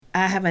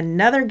have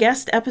another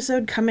guest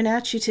episode coming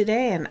at you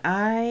today, and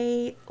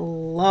I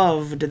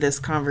loved this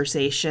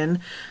conversation.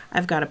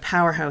 I've got a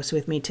powerhouse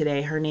with me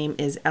today. Her name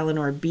is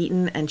Eleanor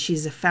Beaton, and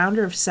she's the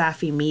founder of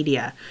Safi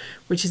Media,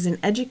 which is an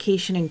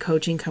education and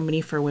coaching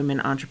company for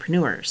women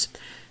entrepreneurs.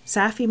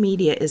 Safi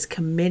Media is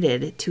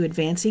committed to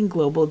advancing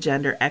global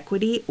gender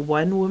equity,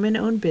 one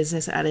woman-owned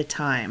business at a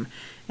time.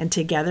 And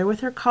together with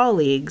her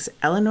colleagues,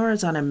 Eleanor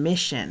is on a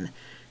mission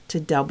to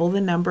double the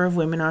number of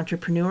women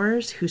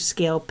entrepreneurs who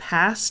scale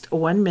past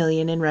 1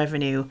 million in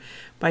revenue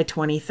by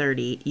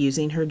 2030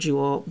 using her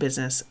dual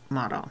business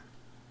model.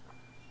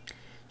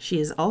 She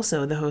is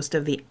also the host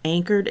of the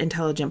Anchored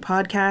Intelligent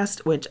podcast,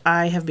 which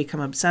I have become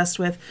obsessed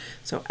with.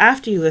 So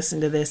after you listen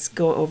to this,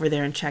 go over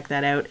there and check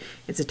that out.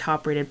 It's a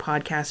top-rated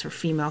podcast for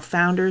female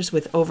founders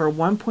with over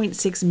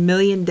 1.6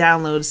 million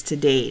downloads to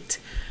date.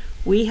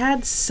 We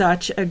had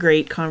such a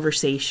great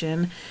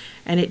conversation,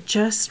 and it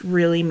just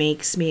really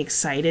makes me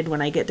excited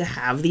when I get to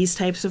have these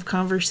types of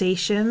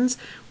conversations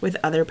with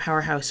other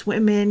powerhouse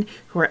women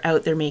who are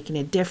out there making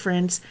a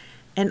difference,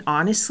 and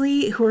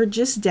honestly, who are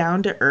just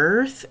down to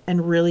earth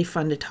and really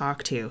fun to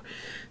talk to.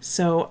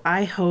 So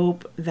I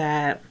hope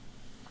that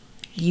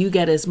you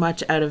get as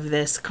much out of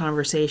this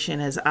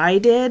conversation as I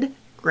did.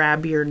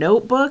 Grab your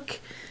notebook.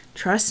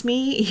 Trust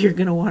me, you're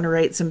going to want to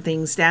write some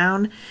things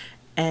down.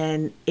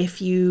 And if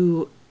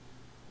you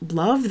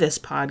love this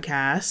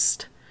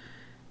podcast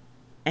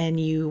and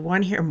you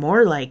want to hear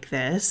more like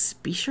this,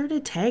 be sure to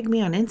tag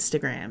me on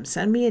Instagram,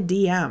 send me a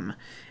DM,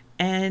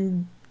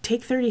 and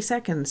take 30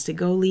 seconds to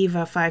go leave a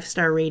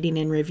 5-star rating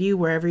and review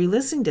wherever you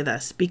listen to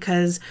this,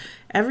 because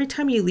every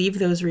time you leave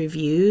those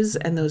reviews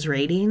and those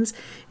ratings,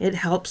 it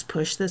helps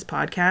push this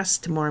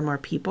podcast to more and more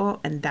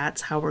people, and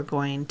that's how we're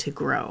going to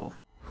grow.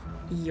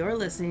 You're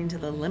listening to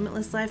the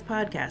Limitless Life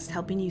podcast,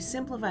 helping you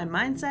simplify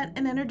mindset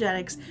and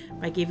energetics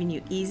by giving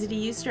you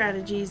easy-to-use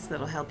strategies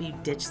that'll help you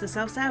ditch the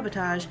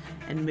self-sabotage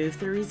and move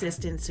through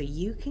resistance so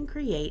you can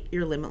create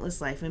your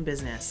limitless life and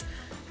business.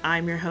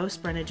 I'm your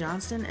host, Brenna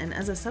Johnston, and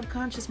as a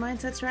subconscious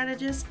mindset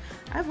strategist,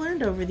 I've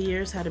learned over the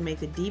years how to make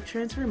the deep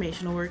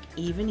transformational work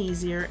even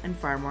easier and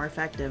far more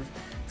effective.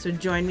 So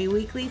join me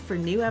weekly for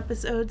new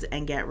episodes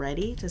and get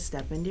ready to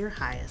step into your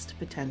highest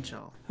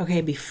potential.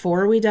 Okay,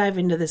 before we dive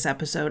into this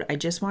episode, I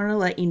just want to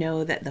let you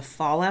know that the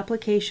fall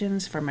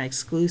applications for my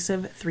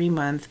exclusive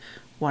 3-month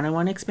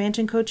one-on-one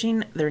expansion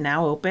coaching, they're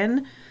now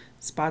open.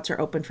 Spots are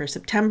open for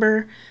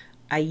September.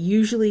 I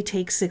usually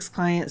take 6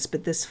 clients,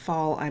 but this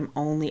fall I'm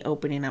only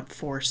opening up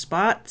 4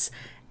 spots,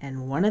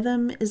 and one of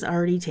them is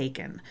already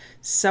taken.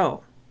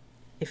 So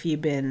if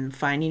you've been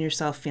finding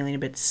yourself feeling a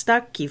bit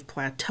stuck, you've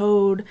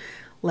plateaued,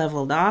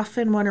 leveled off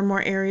in one or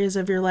more areas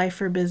of your life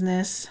or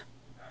business,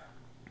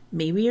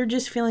 maybe you're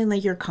just feeling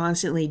like you're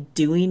constantly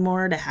doing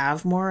more to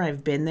have more.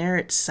 I've been there.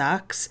 It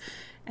sucks,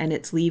 and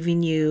it's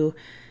leaving you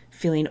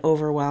feeling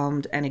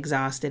overwhelmed and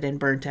exhausted and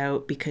burnt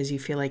out because you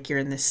feel like you're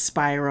in this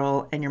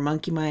spiral and your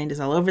monkey mind is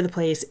all over the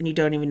place and you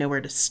don't even know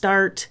where to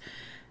start.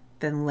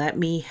 Then let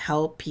me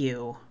help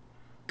you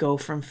go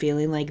from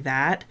feeling like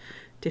that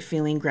to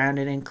feeling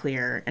grounded and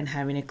clear and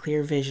having a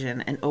clear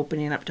vision and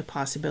opening up to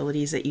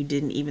possibilities that you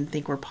didn't even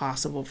think were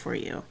possible for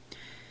you.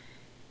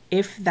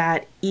 If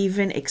that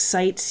even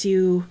excites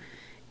you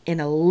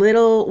in a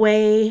little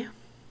way,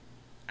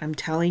 I'm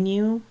telling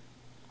you,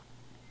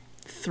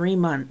 3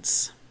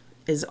 months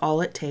is all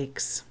it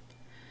takes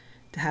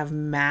to have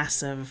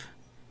massive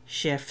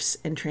shifts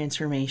and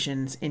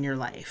transformations in your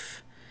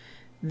life.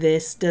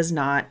 This does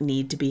not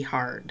need to be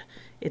hard.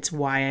 It's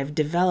why I've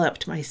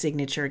developed my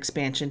signature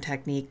expansion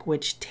technique,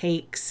 which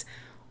takes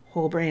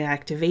whole brain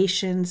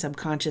activation,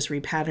 subconscious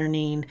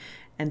repatterning,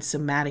 and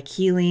somatic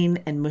healing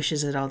and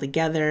mushes it all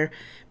together,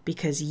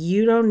 because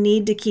you don't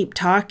need to keep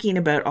talking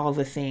about all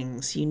the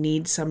things. You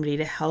need somebody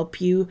to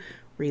help you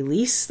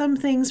release some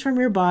things from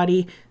your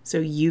body so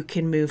you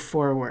can move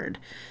forward.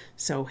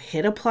 So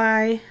hit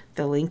apply.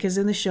 The link is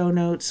in the show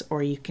notes,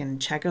 or you can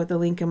check out the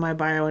link in my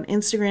bio on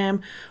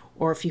Instagram.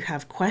 Or if you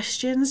have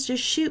questions,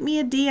 just shoot me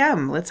a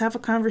DM. Let's have a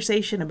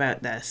conversation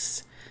about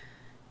this.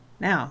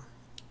 Now,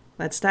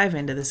 let's dive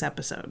into this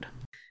episode.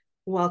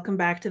 Welcome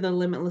back to the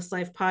Limitless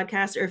Life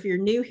podcast. Or if you're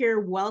new here,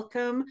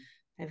 welcome.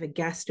 I have a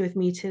guest with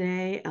me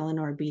today,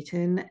 Eleanor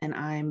Beaton, and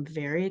I'm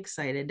very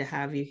excited to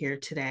have you here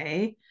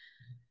today.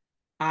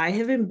 I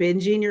have been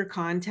binging your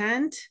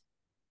content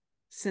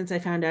since I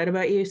found out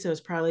about you, so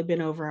it's probably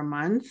been over a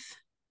month.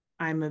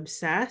 I'm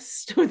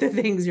obsessed with the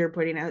things you're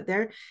putting out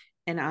there,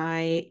 and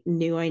I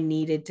knew I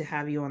needed to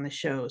have you on the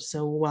show,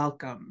 so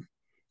welcome.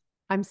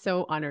 I'm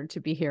so honored to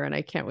be here, and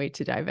I can't wait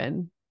to dive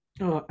in.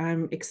 Oh,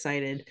 I'm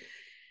excited.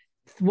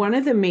 One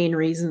of the main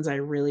reasons I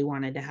really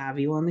wanted to have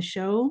you on the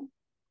show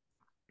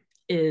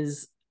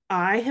is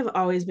I have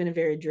always been a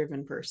very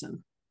driven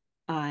person.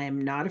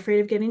 I'm not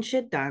afraid of getting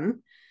shit done.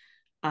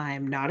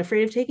 I'm not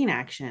afraid of taking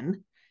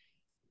action.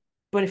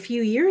 But a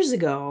few years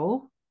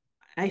ago,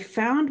 I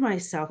found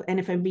myself, and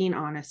if I'm being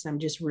honest, I'm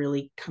just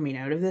really coming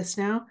out of this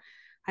now.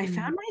 I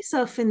found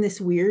myself in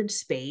this weird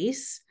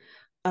space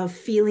of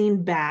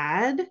feeling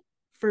bad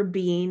for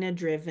being a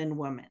driven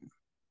woman.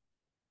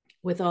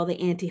 with all the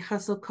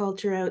anti-hustle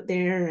culture out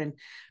there. And,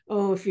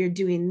 oh, if you're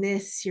doing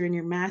this, you're in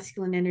your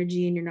masculine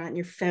energy and you're not in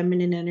your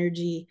feminine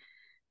energy.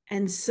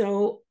 And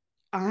so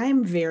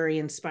I'm very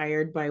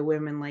inspired by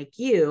women like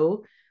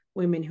you,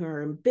 women who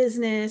are in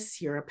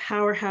business, you're a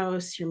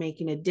powerhouse, you're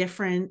making a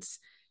difference.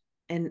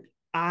 And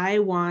I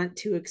want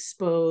to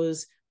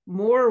expose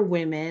more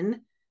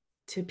women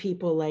to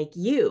people like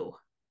you.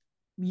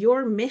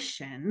 Your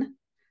mission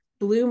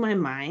blew my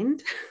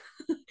mind.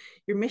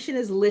 Your mission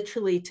is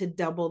literally to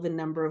double the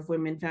number of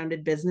women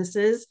founded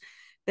businesses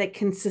that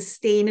can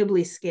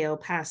sustainably scale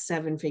past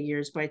seven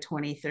figures by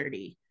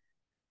 2030.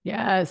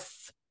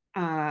 Yes.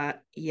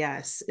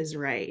 Yes is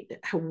right.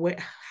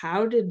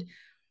 How did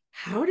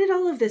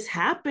all of this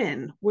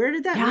happen? Where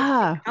did that mission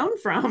Yeah. come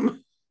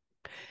from?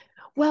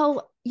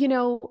 Well,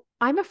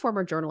 I'm a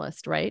former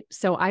journalist, right?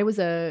 So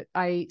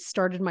I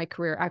started my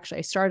career, actually,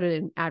 I started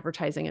in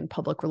advertising and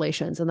public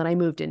relations, and then I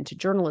moved into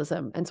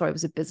journalism. And so I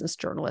was a business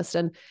journalist.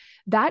 And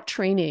that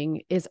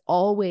training is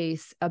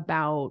always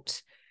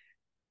about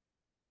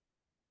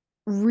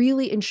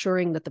really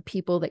ensuring that the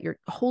people that you're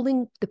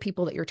holding, the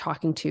people that you're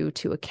talking to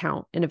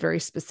account in a very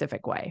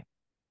specific way.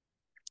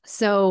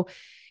 So,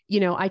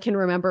 I can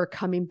remember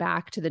coming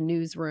back to the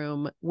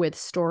newsroom with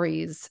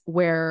stories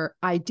where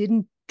I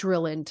didn't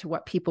drill into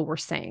what people were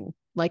saying.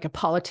 Like a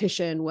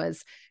politician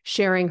was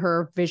sharing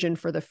her vision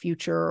for the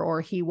future,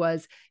 or he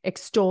was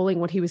extolling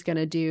what he was going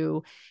to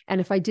do. And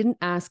if I didn't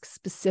ask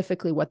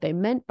specifically what they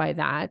meant by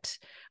that,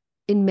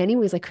 in many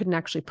ways, I couldn't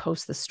actually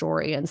post the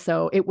story. And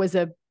so it was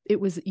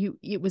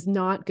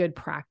not good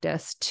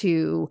practice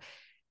to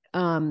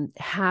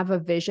have a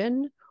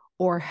vision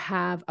or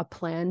have a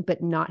plan,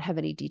 but not have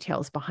any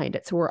details behind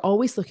it. So we're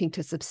always looking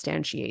to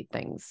substantiate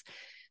things.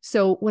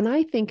 So when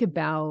I think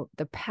about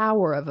the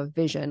power of a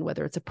vision,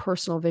 whether it's a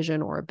personal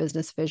vision or a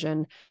business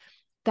vision,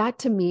 that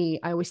to me,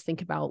 I always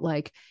think about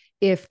like,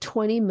 if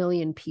 20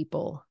 million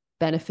people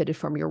benefited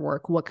from your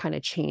work, what kind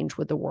of change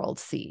would the world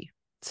see?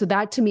 So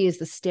that to me is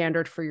the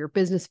standard for your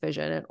business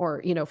vision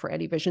or, for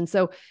any vision.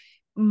 So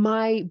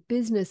my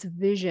business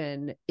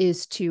vision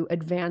is to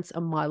advance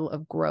a model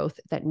of growth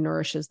that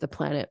nourishes the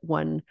planet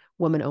one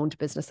woman-owned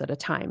business at a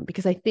time.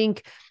 Because I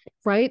think,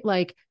 right,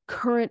 like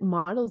current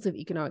models of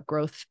economic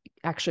growth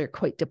actually are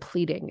quite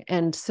depleting.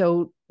 And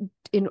so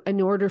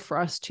in order for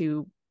us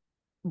to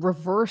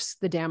reverse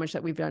the damage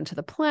that we've done to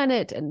the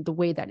planet and the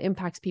way that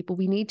impacts people,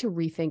 we need to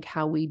rethink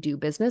how we do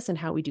business and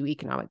how we do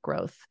economic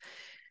growth.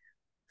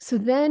 So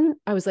then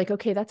I was like,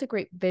 okay, that's a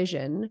great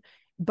vision,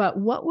 but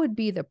what would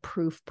be the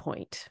proof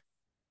point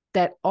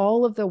that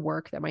all of the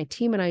work that my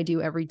team and I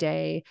do every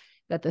day,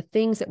 that the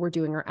things that we're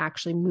doing are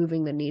actually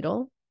moving the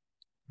needle?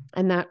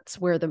 And that's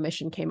where the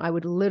mission came. I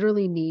would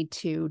literally need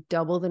to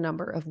double the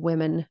number of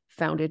women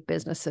founded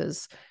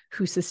businesses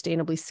who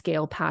sustainably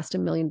scale past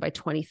 1 million by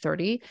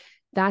 2030.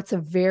 That's a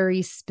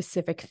very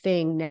specific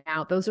thing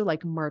now. Those are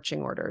like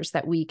marching orders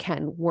that we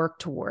can work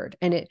toward.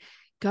 And it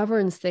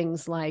governs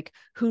things like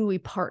who do we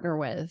partner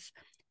with?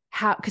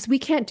 How, because we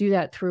can't do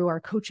that through our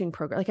coaching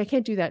program. Like I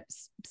can't do that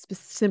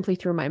simply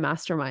through my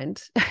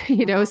mastermind,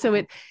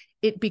 so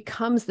it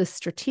becomes the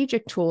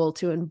strategic tool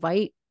to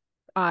invite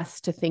us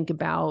to think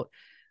about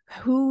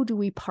who do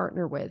we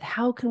partner with?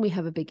 How can we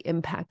have a big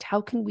impact?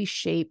 How can we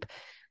shape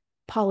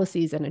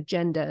policies and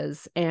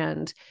agendas?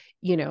 And,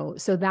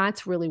 so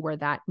that's really where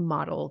that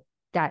model,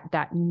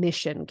 that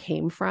mission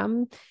came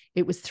from.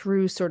 It was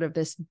through sort of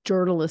this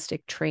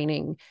journalistic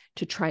training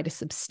to try to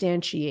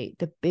substantiate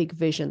the big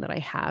vision that I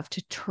have,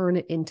 to turn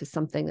it into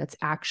something that's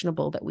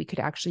actionable, that we could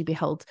actually be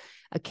held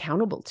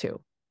accountable to.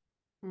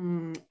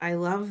 I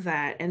love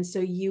that. And so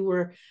you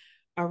were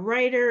a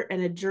writer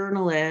and a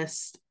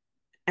journalist,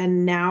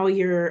 and now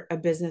you're a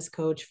business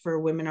coach for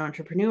women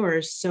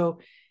entrepreneurs. So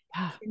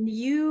can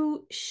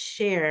you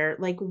share,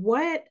 like,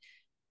 what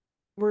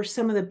were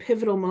some of the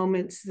pivotal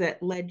moments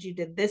that led you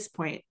to this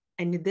point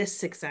and this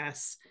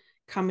success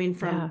coming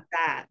from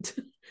that? Like,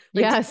 did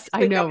Yes, you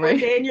I wake know, up one right?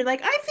 day and you're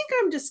like, I think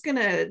I'm just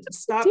gonna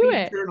stop Do being a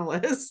it.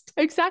 journalist.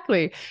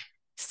 Exactly.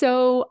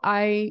 So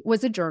I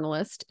was a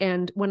journalist,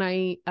 and when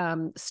I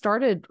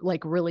started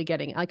like really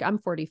getting, like, I'm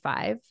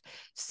 45,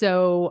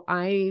 so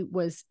I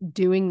was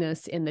doing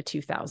this in the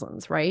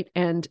 2000s, right?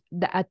 And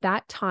at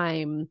that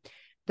time,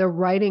 the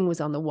writing was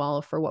on the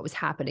wall for what was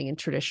happening in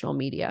traditional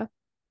media.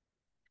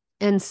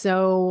 And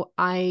so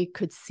I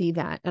could see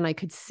that, and I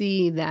could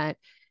see that,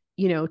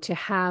 to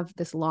have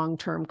this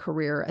long-term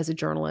career as a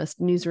journalist,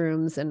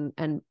 newsrooms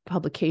and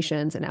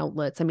publications and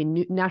outlets. I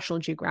mean, National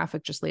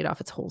Geographic just laid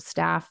off its whole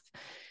staff.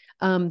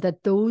 That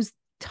those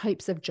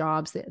types of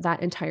jobs,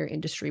 that entire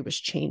industry was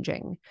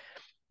changing.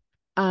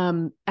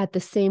 At the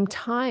same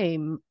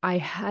time, I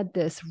had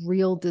this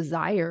real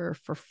desire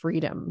for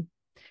freedom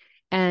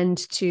and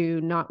to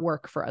not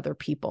work for other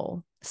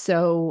people.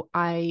 So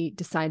I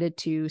decided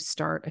to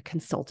start a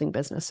consulting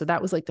business. So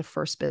that was like the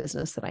first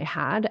business that I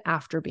had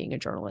after being a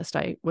journalist.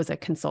 I was a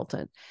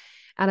consultant,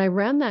 and I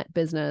ran that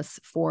business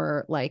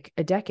for like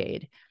a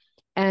decade.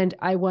 And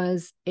I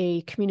was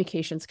a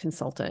communications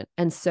consultant.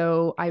 And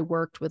so I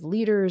worked with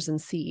leaders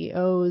and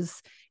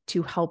CEOs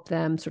to help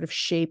them sort of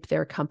shape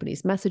their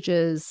company's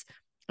messages.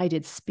 I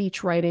did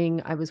speech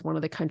writing. I was one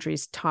of the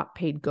country's top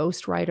paid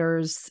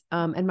ghostwriters.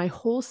 And my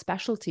whole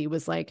specialty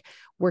was like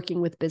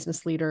working with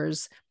business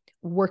leaders,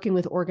 working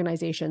with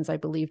organizations I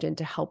believed in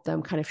to help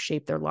them kind of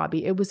shape their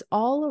lobby. It was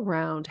all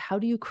around, how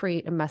do you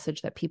create a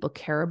message that people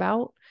care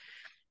about?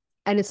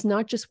 And it's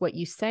not just what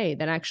you say,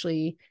 that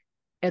actually,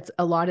 it's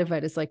a lot of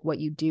it is like what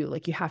you do.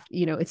 Like you have,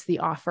 it's the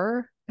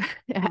offer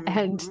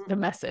and Mm-hmm. the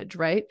message,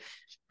 right?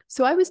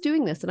 So I was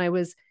doing this, and I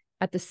was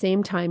at the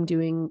same time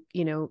doing,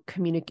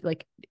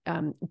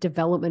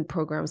 development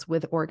programs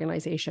with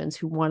organizations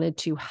who wanted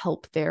to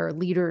help their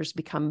leaders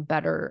become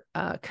better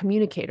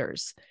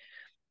communicators.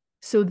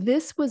 So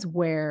this was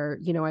where,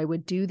 I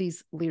would do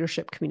these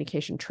leadership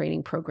communication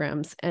training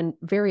programs. And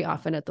very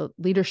often at the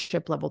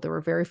leadership level, there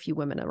were very few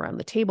women around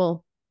the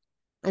table.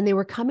 And they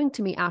were coming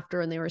to me after,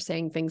 and they were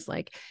saying things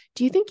like,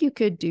 do you think you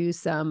could do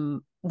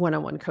some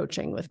one-on-one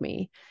coaching with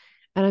me?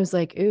 And I was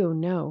like, ooh,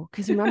 no.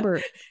 Because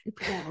remember,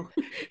 No.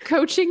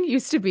 coaching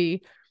used to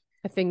be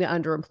a thing that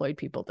underemployed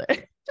people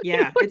did.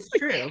 Yeah, it's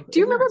true. Do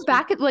you No, remember it's true.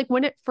 back at like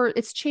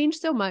it's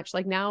changed so much.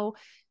 Like now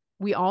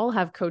we all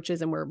have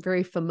coaches and we're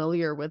very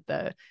familiar with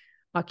the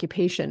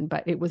occupation,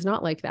 but it was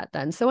not like that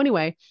then. So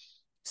anyway,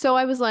 so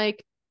I was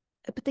like,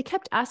 but they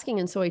kept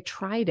asking. And so I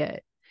tried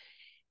it.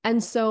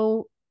 And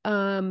so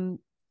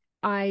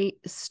I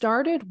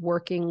started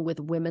working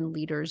with women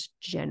leaders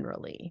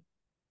generally.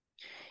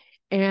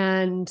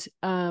 And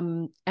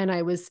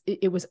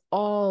it was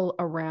all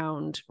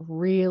around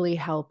really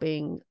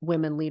helping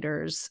women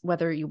leaders,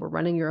 whether you were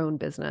running your own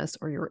business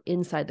or you're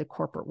inside the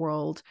corporate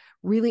world,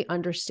 really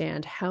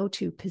understand how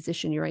to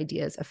position your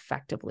ideas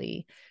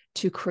effectively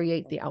to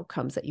create the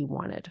outcomes that you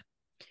wanted.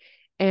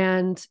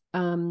 And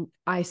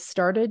I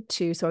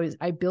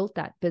built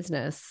that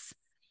business.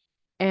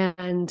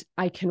 And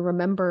I can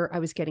remember I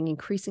was getting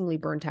increasingly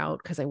burnt out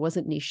because I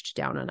wasn't niched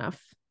down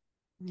enough.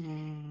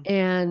 Mm.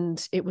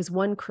 And it was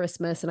one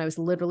Christmas, and I was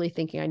literally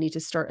thinking I need to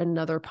start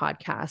another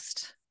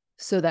podcast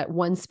so that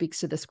one speaks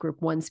to this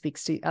group, one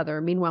speaks to the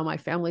other. Meanwhile, my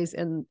family's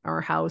in our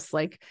house,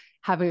 like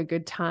having a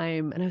good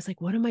time. And I was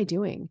like, what am I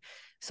doing?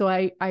 So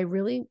I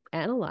really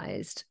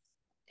analyzed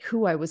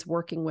who I was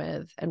working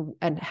with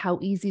and how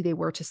easy they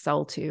were to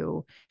sell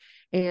to.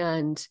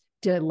 And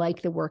did I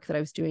like the work that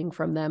I was doing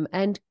from them?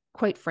 And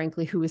quite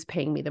frankly, who was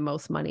paying me the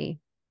most money?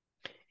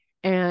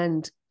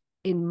 And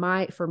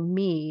for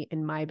me,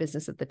 in my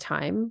business at the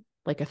time,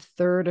 like a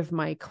third of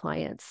my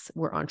clients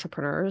were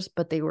entrepreneurs,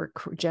 but they were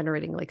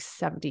generating like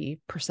 70%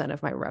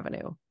 of my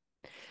revenue.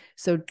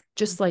 So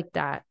just like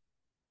that,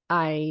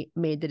 I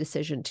made the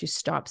decision to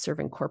stop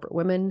serving corporate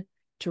women,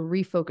 to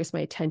refocus my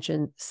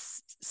attention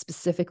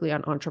specifically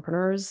on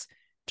entrepreneurs,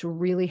 to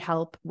really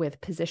help with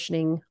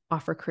positioning,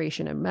 offer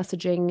creation, and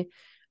messaging,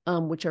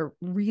 which are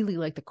really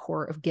like the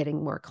core of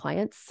getting more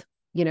clients,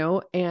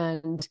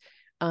 and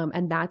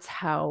that's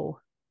how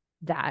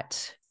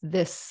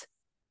this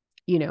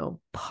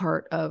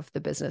part of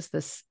the business,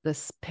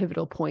 this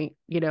pivotal point,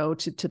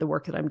 to the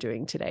work that I'm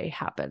doing today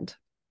happened.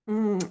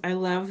 I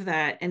love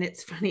that. And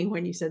it's funny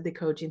when you said the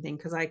coaching thing,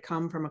 because I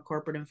come from a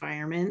corporate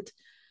environment.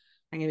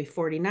 I'm going to be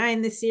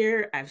 49 this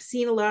year. I've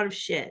seen a lot of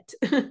shit.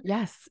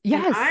 Yes. And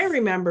I Yes.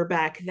 remember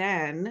back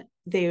then,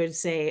 they would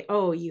say,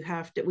 oh,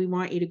 we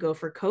want you to go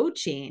for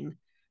coaching,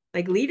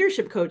 like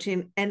leadership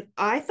coaching. And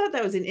I thought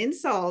that was an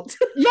insult.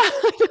 Yeah.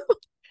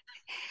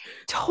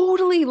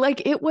 Totally.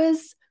 Like it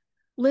was,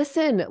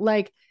 listen,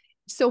 like,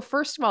 so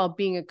first of all,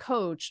 being a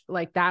coach,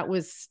 like that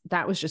was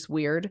just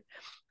weird.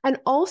 And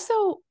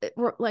also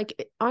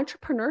like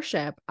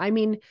entrepreneurship. I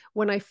mean,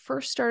 when I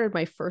first started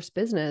my first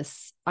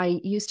business, I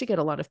used to get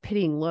a lot of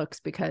pitying looks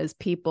because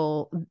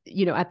people,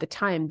 at the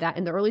time, that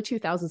in the early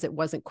 2000s, it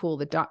wasn't cool.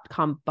 The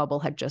dot-com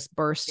bubble had just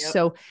burst. Yep.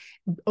 So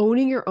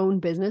owning your own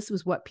business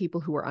was what people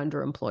who were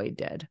underemployed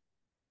did,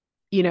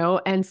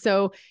 and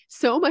so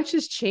much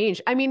has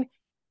changed. I mean,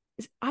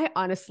 I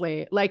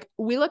honestly, like,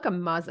 we look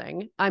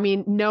amazing. I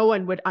mean, no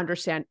one would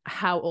understand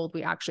how old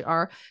we actually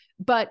are,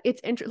 but it's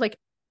interesting. Like,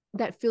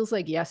 that feels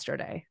like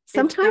yesterday. It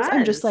Sometimes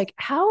I'm just does. like,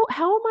 how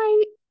am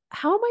I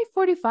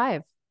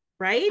 45? How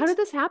Right. did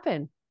this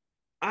happen?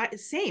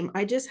 Same.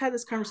 I just had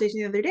this conversation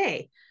the other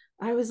day.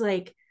 I was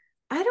like,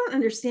 I don't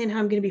understand how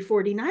I'm going to be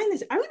 49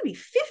 this. I'm going to be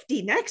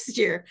 50 next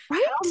year. How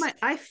am Right?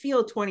 I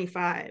feel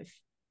 25.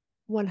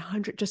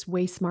 100, just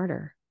way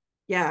smarter.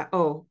 Yeah.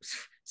 Oh,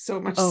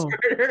 so much Oh,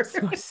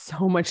 smarter.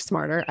 so much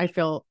smarter. I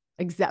feel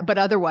but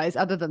otherwise,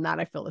 other than that,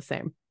 I feel the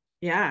same.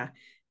 Yeah.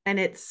 And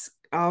it's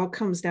all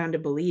comes down to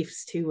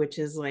beliefs too, which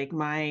is like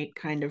my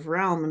kind of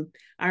realm.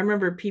 I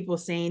remember people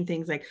saying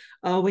things like,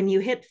 oh, when you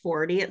hit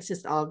 40, it's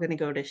just all going to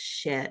go to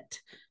shit.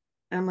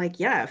 I'm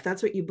like, yeah, if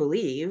that's what you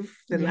believe,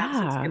 then that's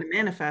what's going Yeah. to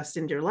manifest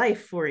into your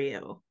life for you.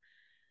 Hell no.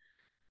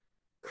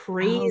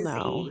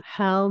 Crazy.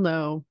 Hell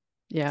no.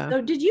 Yeah.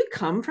 So, did you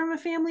come from a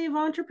family of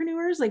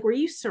entrepreneurs? Like, were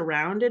you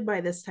surrounded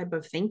by this type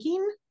of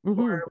thinking, or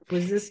Mm-hmm.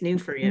 was this new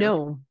for you?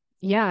 No.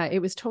 Yeah, it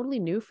was totally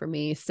new for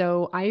me.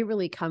 So I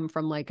really come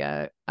from like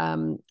a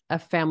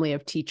family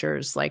of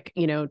teachers, like,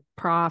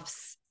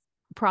 profs,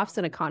 profs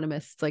and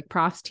economists, like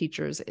profs,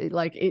 teachers,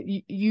 like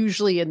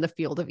usually in the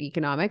field of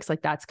economics,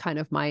 like that's kind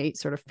of my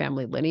sort of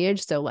family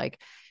lineage. So like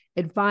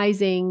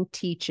advising,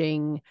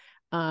 teaching,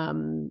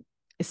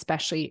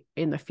 especially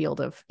in the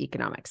field of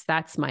economics,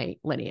 that's my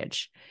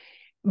lineage.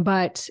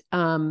 But,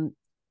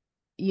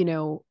 you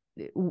know,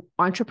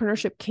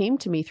 entrepreneurship came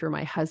to me through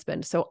my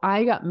husband. So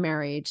I got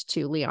married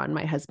to Leon,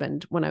 my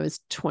husband, when I was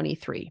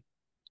 23.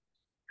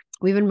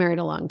 We've been married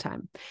a long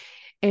time.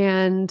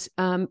 And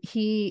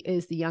he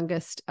is the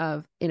youngest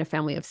in a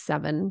family of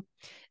 7.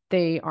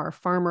 They are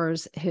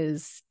farmers.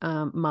 His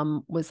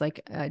mom was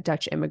like a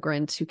Dutch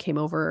immigrant who came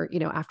over, you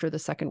know, after the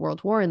Second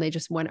World War, and they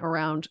just went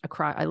around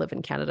across. I live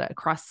in Canada,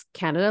 across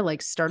Canada,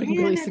 like starting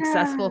really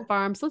successful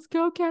farms. Let's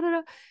go,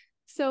 Canada!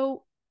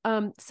 So,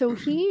 so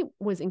he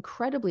was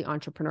incredibly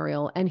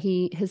entrepreneurial, and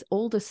his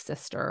oldest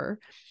sister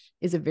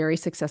is a very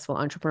successful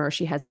entrepreneur.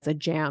 She has a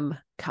jam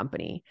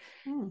company.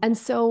 And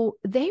so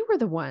they were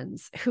the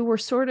ones who were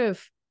sort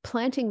of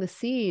planting the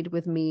seed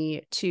with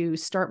me to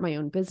start my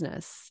own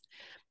business.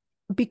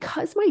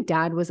 Because my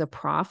dad was a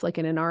prof, like,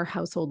 and in our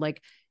household,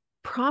 like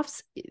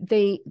profs,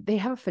 they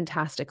have a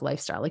fantastic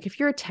lifestyle. Like if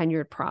you're a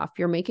tenured prof,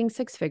 you're making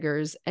 6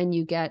 figures and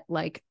you get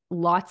like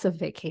lots of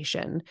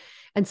vacation.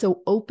 And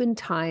so open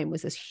time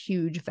was this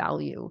huge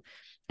value.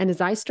 And as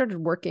I started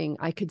working,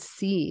 I could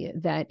see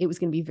that it was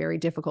going to be very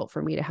difficult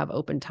for me to have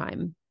open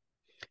time,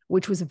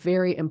 which was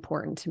very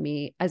important to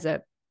me as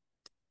a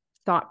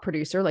thought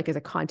producer, like as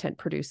a content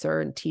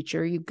producer and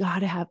teacher. You got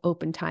to have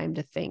open time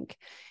to think.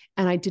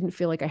 And I didn't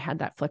feel like I had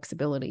that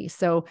flexibility.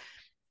 So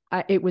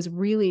it was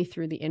really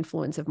through the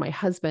influence of my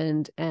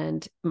husband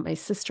and my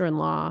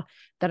sister-in-law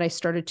that I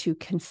started to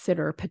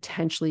consider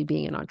potentially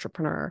being an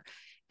entrepreneur.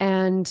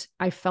 And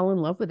I fell in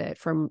love with it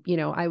from, you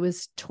know, I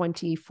was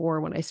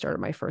 24 when I started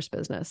my first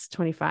business,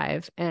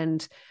 25.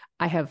 And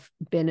I have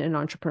been an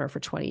entrepreneur for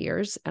 20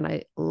 years and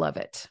I love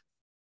it.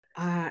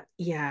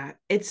 Yeah,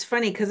 it's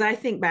funny because I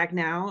think back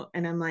now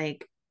and I'm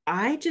like,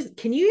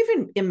 can you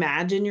even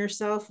imagine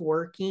yourself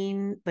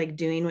working, like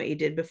doing what you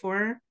did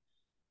before?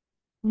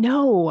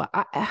 No,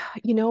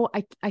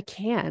 I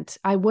can't.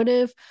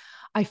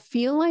 I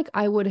feel like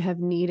I would have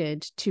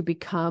needed to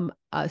become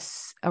a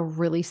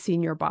really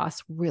senior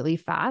boss really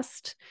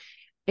fast.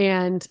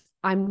 And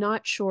I'm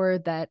not sure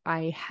that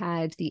I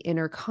had the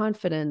inner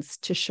confidence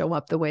to show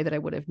up the way that I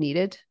would have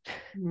needed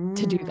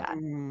to do that.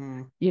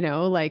 You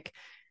know, like,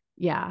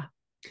 yeah,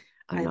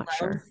 I'm I not love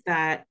sure.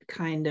 that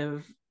kind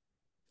of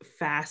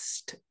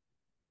fast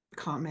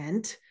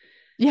comment.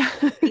 Yeah.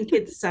 I think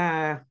it's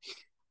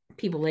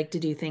people like to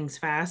do things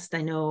fast.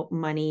 I know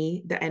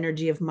money, the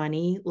energy of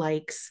money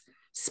likes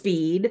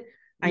speed.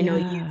 I know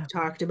Yeah. you've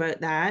talked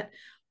about that,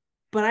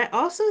 but I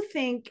also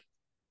think,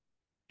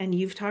 and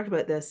you've talked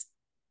about this,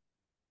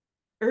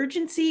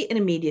 urgency and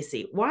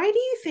immediacy. Why do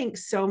you think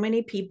so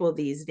many people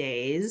these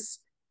days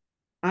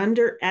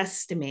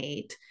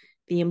underestimate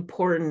the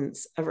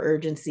importance of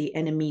urgency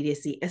and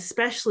immediacy,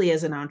 especially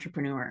as an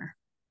entrepreneur?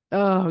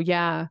 Oh,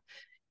 yeah.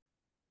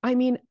 I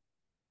mean,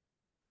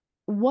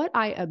 what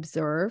I have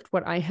observed,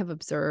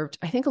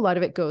 I think a lot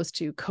of it goes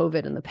to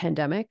COVID and the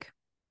pandemic.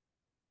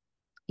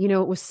 You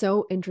know, it was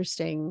so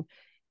interesting.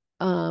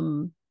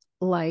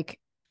 Like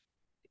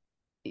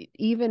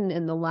even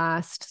in the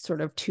last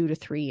sort of 2 to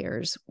 3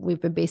 years, we've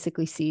been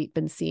basically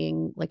been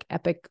seeing like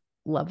epic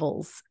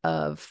levels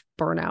of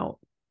burnout.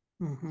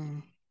 Mm-hmm.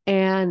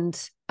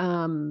 And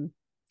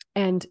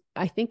and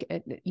I think,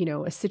 you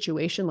know, a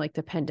situation like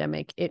the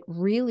pandemic, it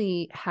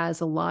really has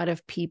a lot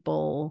of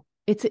people.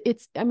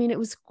 I mean, it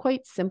was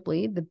quite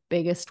simply the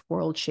biggest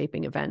world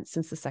shaping event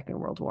since the Second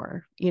World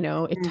War. You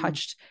know, it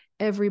touched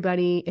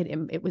everybody.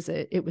 It was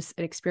an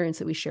experience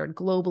that we shared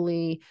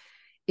globally.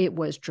 It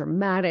was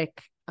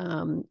dramatic.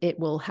 It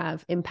will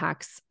have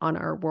impacts on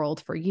our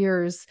world for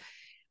years.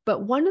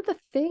 But one of the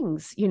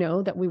things, you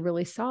know, that we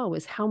really saw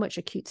was how much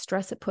acute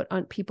stress it put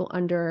on people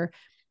under,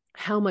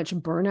 how much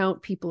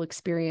burnout people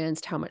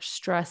experienced, how much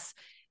stress.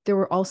 There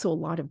were also a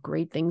lot of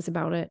great things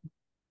about it,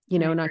 you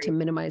know, not to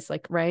minimize,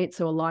 like, right.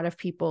 So a lot of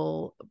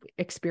people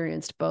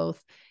experienced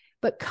both.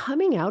 But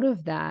coming out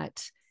of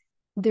that,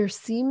 there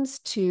seems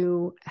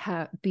to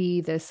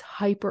be this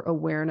hyper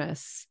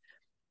awareness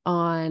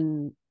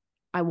on,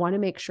 I want to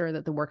make sure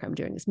that the work I'm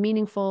doing is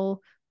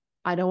meaningful.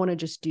 I don't want to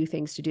just do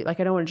things to do,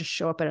 like, I don't want to just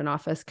show up at an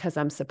office because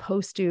I'm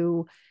supposed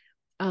to.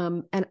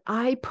 And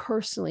I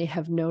personally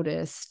have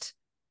noticed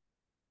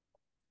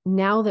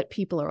now that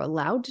people are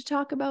allowed to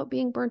talk about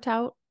being burnt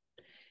out,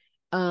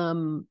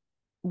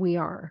 we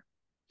are.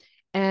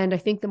 And I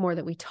think the more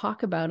that we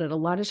talk about it, a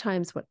lot of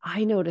times what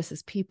I notice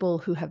is people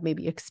who have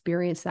maybe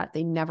experienced that,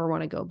 they never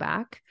want to go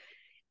back.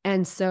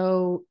 And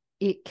so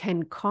it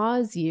can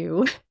cause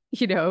you,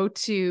 you know,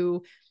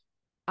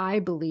 I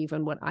believe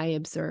in what I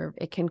observe,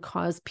 it can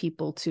cause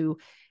people to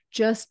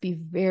just be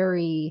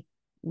very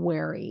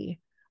wary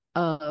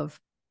of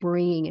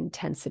bringing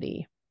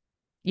intensity,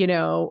 you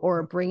know,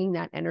 or bringing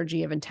that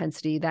energy of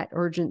intensity, that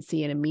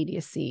urgency and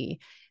immediacy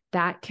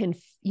that can,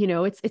 you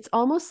know, it's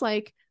almost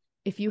like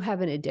if you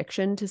have an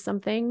addiction to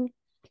something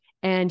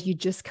And you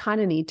just kind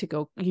of need to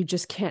go, you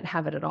just can't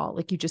have it at all.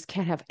 Like you just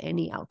can't have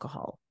any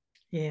alcohol.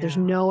 There's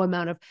Yeah. no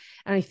amount of,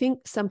 and I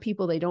think some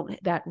people, they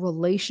don't, that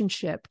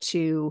relationship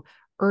to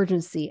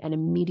urgency and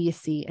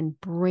immediacy and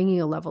bringing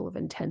a level of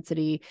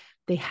intensity,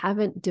 they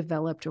haven't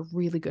developed a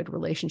really good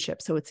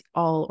relationship. So it's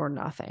all or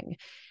nothing.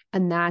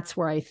 And that's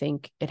where I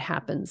think it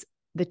happens.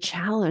 The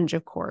challenge,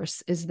 of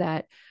course, is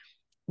that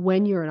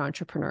when you're an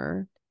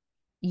entrepreneur,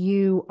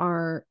 you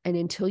are, and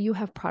until you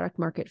have product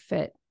market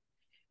fit,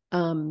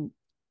 um,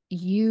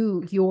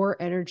 your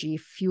energy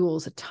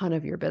fuels a ton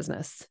of your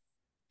business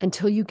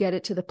until you get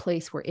it to the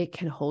place where it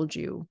can hold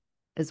you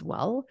as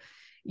well.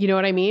 You know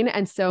what I mean?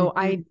 And so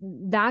Mhm.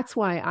 that's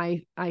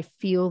why I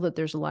feel that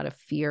there's a lot of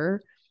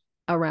fear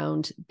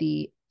around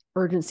the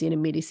urgency and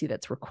immediacy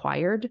that's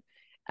required.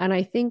 And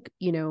I think,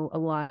 a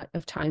lot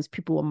of times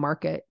people will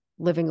market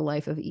living a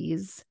life of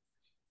ease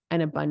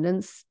and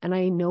abundance. And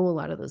I know a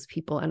lot of those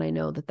people, and I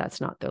know that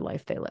that's not their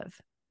life they live.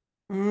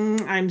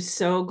 I'm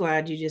so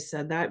glad you just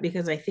said that,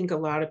 because I think a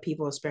lot of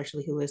people,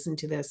 especially who listen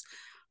to this,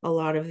 a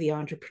lot of the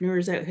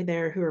entrepreneurs out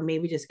there who are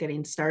maybe just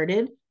getting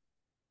started.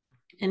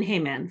 And hey,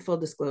 man, full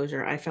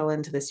disclosure, I fell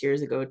into this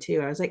years ago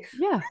too. I was like,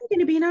 Yeah. I'm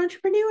going to be an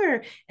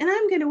entrepreneur and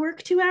I'm going to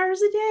work 2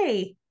 hours a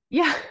day.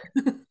 Yeah.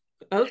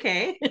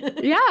 Okay.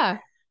 Yeah.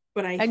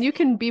 But I And you think,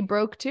 can be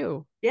broke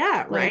too.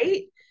 yeah, Like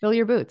right. fill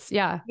your boots.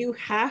 Yeah. You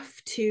have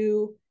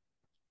to,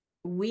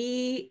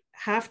 we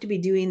have to be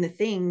doing the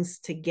things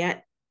to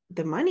get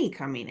the money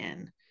coming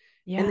in.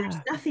 And there's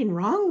Yeah. nothing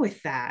wrong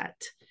with that.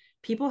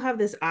 People have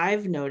this,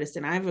 I've noticed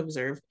and I've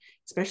observed,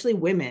 especially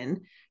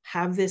women,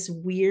 have this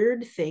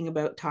weird thing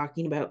about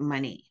talking about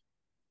money.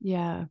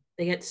 Yeah.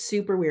 They get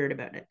super weird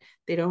about it.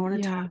 They don't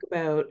want to talk Yeah.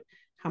 about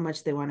how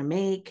much they want to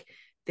make.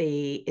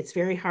 It's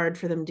very hard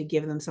for them to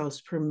give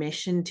themselves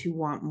permission to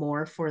want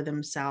more for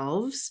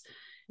themselves.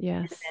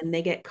 Yes. And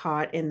they get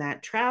caught in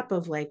that trap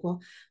of like, well,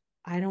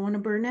 I don't want to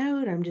burn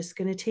out. I'm just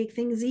going to take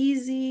things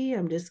easy.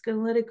 I'm just going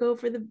to let it go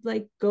for the,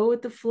 like, go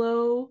with the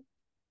flow.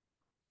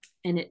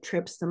 And it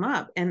trips them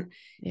up. And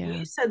you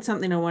Yeah. said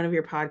something on one of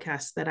your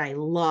podcasts that I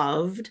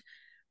loved,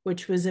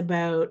 which was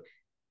about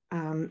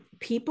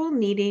people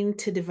needing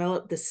to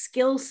develop the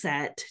skill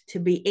set to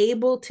be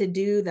able to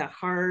do the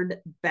hard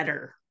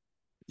better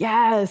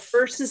Yes.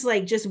 versus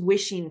like just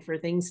wishing for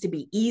things to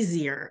be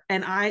easier.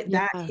 And that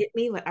Yeah. hit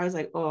me. Like, I was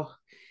like, oh,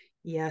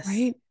 yes.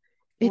 Right.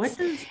 It's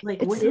it's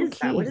What so is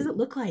that? What key. does it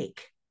look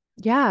like?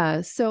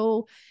 Yeah.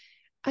 So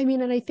I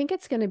mean, and I think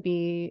it's going to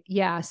be,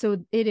 yeah.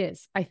 So it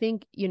is. I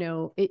think,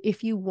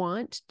 if you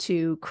want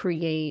to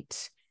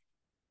create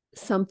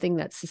something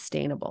that's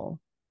sustainable,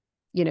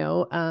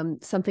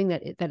 something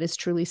that is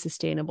truly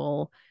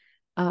sustainable,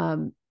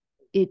 um,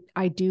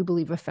 I do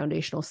believe a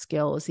foundational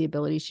skill is the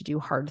ability to do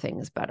hard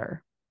things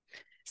better.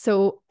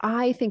 So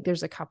I think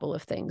there's a couple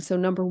of things. So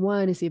number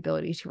one is the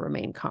ability to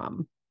remain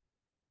calm.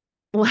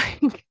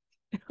 Like,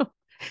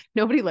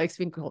 nobody likes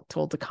being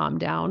told to calm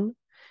down,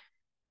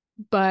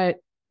 but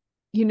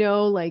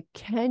like,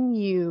 can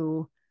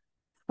you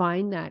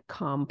find that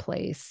calm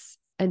place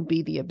and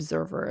be the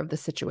observer of the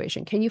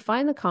situation? Can you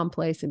find the calm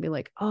place and be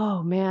like,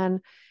 oh man,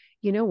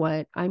 you know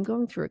what? I'm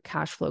going through a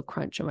cash flow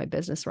crunch in my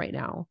business right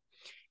now.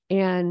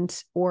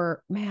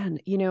 Or man,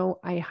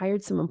 I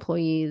hired some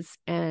employees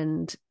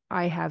and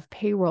I have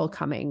payroll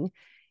coming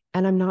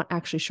and I'm not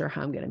actually sure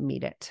how I'm going to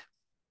meet it.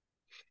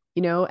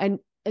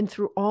 And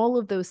through all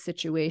of those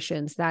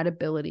situations, that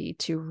ability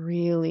to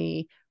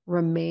really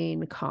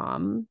remain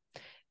calm,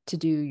 to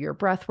do your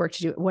breath work,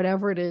 to do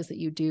whatever it is that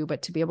you do,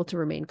 but to be able to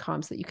remain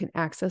calm so that you can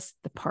access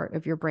the part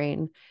of your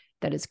brain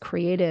that is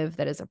creative,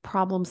 that is a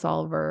problem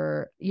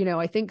solver.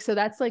 I think so.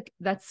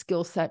 That's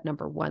skill set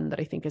number one that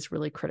I think is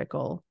really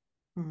critical.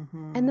 And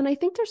Mm-hmm. then I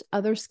think there's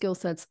other skill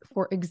sets.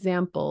 For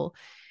example,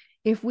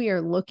 if we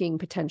are looking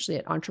potentially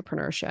at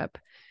entrepreneurship,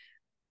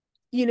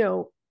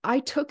 I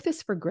took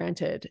this for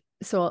granted.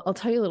 So I'll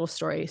tell you a little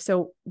story.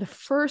 So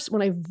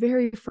when I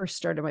very first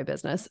started my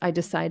business, I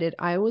decided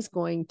I was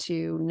going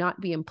to not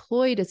be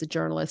employed as a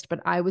journalist, but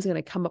I was going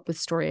to come up with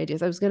story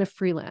ideas. I was going to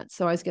freelance.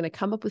 So I was going to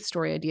come up with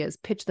story ideas,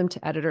 pitch them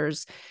to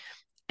editors,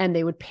 and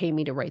they would pay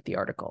me to write the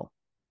article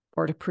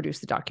or to produce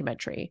the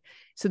documentary.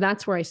 So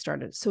that's where I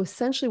started. So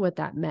essentially what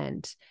that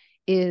meant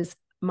is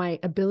my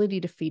ability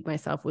to feed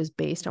myself was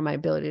based on my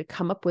ability to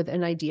come up with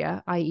an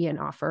idea, i.e. an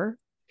offer,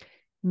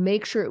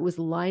 make sure it was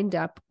lined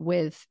up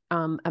with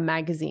a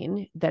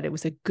magazine, that it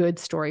was a good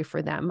story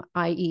for them,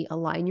 i.e.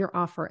 align your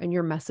offer and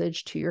your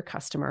message to your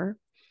customer,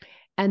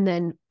 and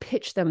then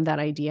pitch them that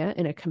idea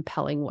in a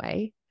compelling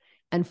way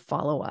and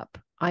follow up,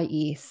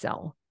 i.e.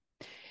 sell.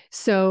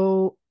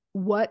 So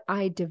what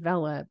I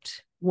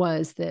developed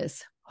was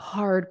this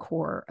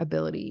hardcore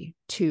ability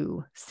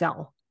to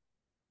sell,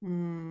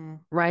 Mm.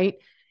 right?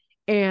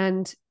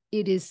 And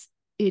it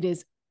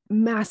is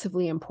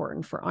massively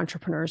important for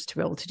entrepreneurs to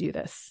be able to do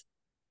this.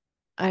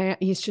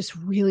 It's just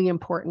really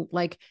important.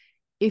 Like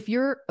if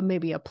you're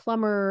maybe a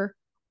plumber,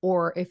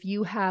 or if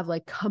you have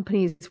like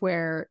companies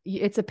where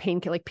it's a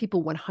pain, like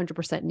people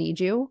 100% need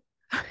you,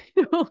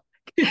 you know?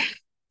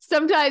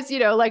 sometimes,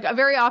 like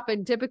very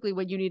often, typically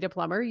when you need a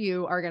plumber,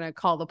 you are going to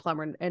call the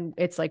plumber and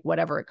it's like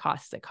whatever it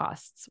costs.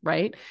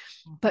 Right.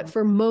 But Mhm.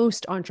 for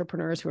most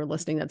entrepreneurs who are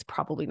listening, that's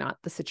probably not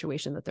the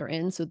situation that they're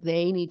in. So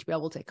they need to be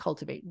able to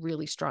cultivate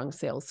really strong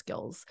sales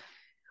skills.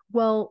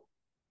 Well,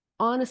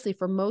 honestly,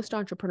 for most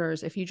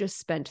entrepreneurs, if you just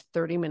spent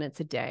 30 minutes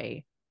a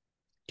day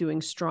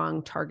doing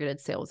strong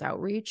targeted sales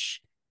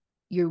outreach,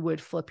 you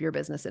would flip your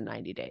business in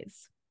 90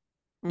 days.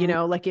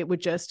 Mm. Like it would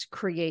just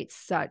create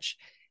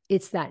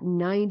it's that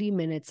 90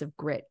 minutes of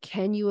grit.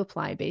 Can you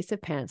apply base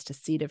of pants to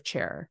seat of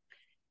chair?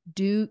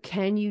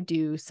 Can you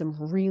do some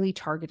really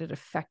targeted,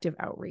 effective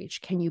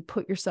outreach? Can you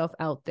put yourself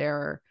out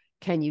there?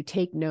 Can you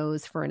take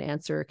no's for an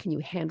answer? Can you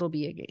handle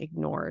being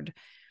ignored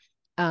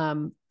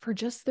for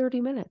just 30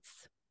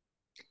 minutes?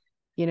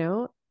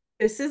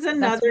 This is That's what I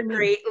another mean.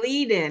 great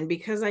lead in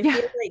because I Yeah.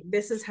 feel like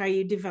this is how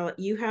you develop.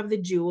 You have the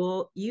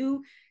jewel,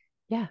 you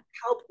Yeah.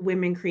 help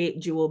women create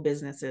jewel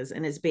businesses,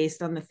 and it's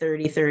based on the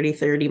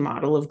 30-30-30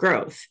 model of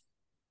growth.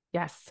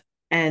 Yes.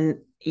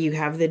 And you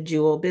have the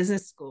jewel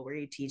business school where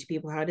you teach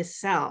people how to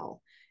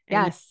sell. And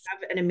you Yes.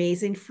 have an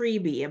amazing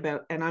freebie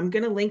about, and I'm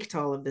going to link to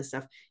all of this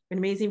stuff, an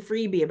amazing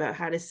freebie about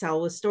how to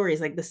sell with stories,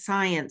 like the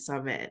science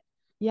of it.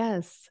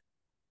 Yes.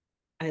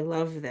 I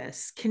love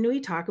this. Can we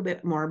talk a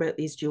bit more about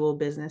these jewel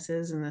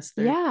businesses and this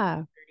 30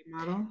 Yeah.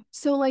 model?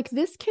 So like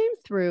this came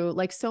through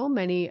like so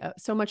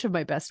much of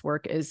my best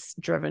work is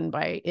driven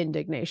by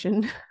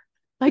indignation.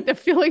 Like the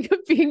feeling of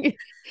being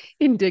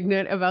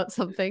indignant about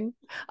something.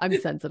 I'm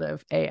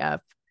sensitive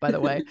AF, by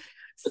the way.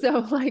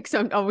 So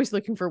I'm always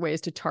looking for ways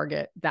to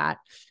target that.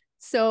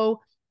 So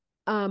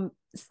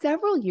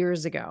several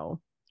years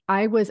ago,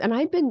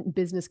 I'd been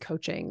business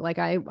coaching. Like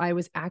I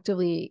was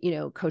actively,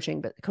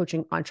 coaching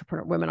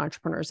women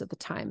entrepreneurs at the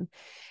time.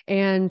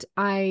 And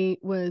I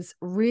was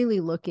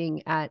really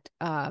looking at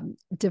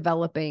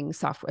developing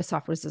software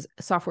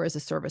as a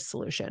service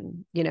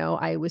solution.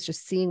 I was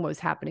just seeing what was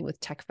happening with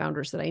tech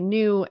founders that I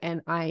knew.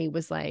 And I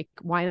was like,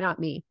 why not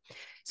me?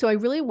 So I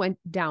really went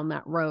down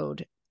that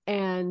road.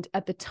 And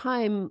at the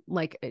time,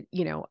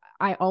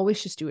 I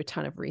always just do a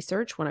ton of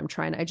research when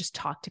I just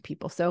talk to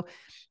people. So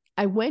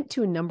I went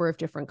to a number of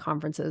different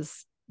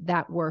conferences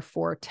that were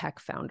for tech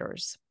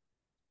founders.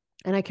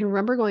 And I can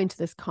remember going to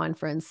this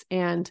conference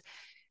and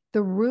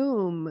the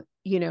room,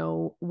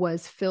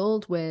 was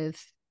filled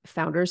with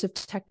founders of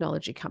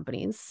technology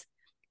companies,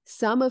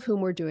 some of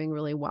whom were doing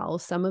really well,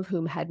 some of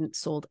whom hadn't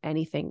sold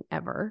anything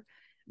ever,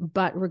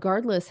 but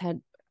regardless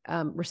had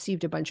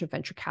received a bunch of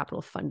venture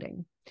capital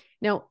funding.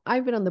 Now,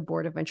 I've been on the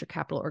board of venture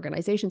capital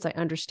organizations. I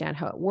understand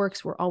how it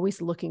works. We're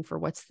always looking for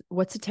what's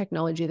a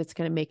technology that's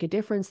going to make a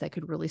difference that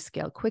could really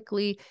scale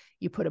quickly.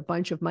 You put a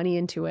bunch of money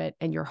into it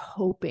and you're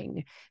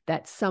hoping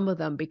that some of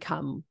them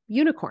become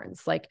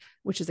unicorns,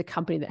 which is a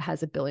company that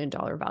has $1 billion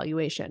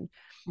valuation.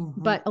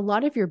 Mm-hmm. But a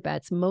lot of your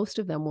bets, most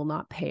of them will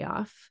not pay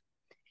off.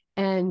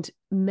 And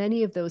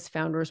many of those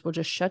founders will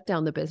just shut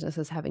down the business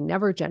as having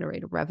never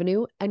generated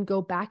revenue and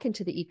go back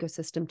into the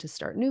ecosystem to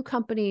start new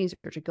companies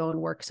or to go and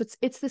work. So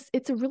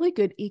it's a really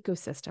good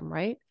ecosystem,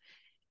 right?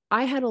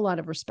 I had a lot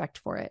of respect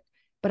for it.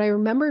 But I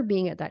remember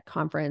being at that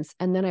conference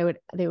and then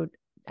they would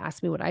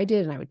ask me what I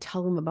did and I would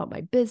tell them about my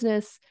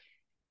business.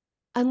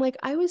 And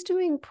I was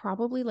doing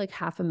probably like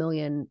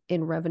 $500,000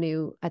 in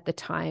revenue at the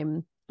time.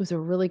 It was a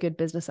really good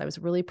business. I was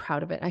really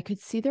proud of it. I could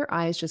see their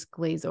eyes just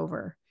glaze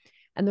over.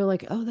 And they're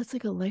like, oh, that's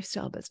like a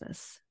lifestyle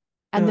business.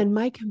 And Oh, then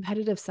my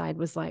competitive side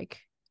was like,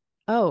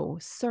 oh,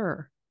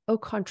 sir, au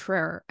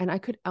contraire. And I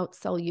could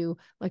outsell you.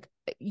 Like,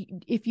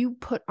 if you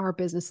put our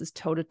businesses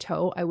toe to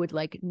toe, I would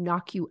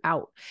knock you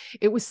out.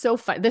 It was so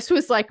fun. This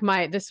is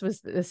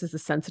the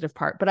sensitive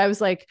part, but I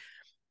was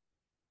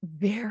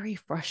very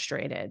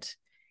frustrated.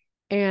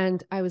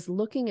 And I was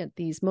looking at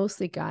these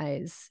mostly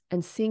guys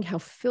and seeing how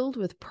filled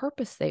with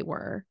purpose they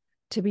were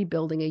to be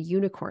building a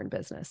unicorn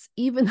business,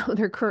 even though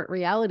their current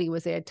reality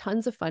was they had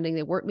tons of funding,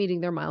 they weren't meeting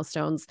their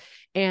milestones,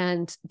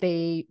 and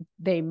they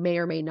may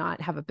or may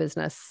not have a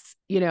business,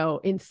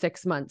 in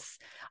 6 months.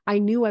 I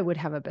knew I would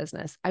have a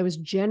business. I was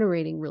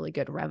generating really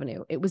good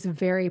revenue. It was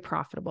very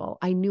profitable.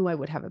 I knew I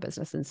would have a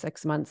business in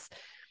 6 months.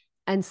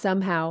 And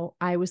somehow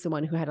I was the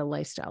one who had a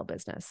lifestyle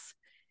business.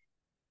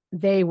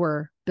 They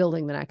were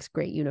building the next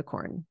great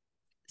unicorn.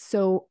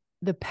 So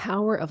the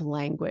power of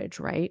language,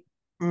 right?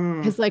 mm.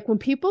 Because when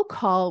people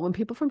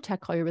from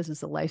tech call your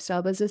business a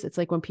lifestyle business, it's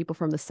like when people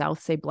from the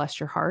South say, bless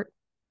your heart.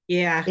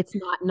 Yeah. It's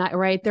not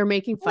right. They're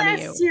making fun of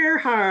Bless you. your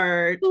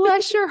heart.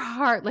 Bless your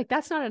heart.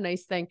 That's not a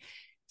nice thing.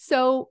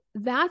 So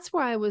that's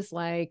where I was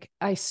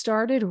I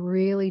started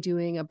really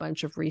doing a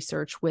bunch of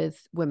research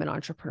with women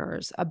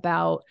entrepreneurs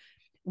about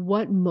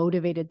what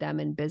motivated them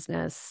in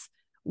business,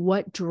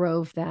 what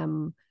drove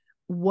them,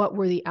 what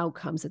were the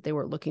outcomes that they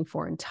were looking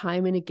for. And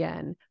time and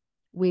again,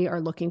 we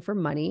are looking for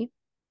money.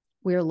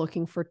 We are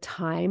looking for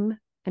time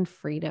and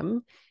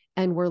freedom,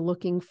 and we're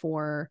looking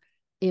for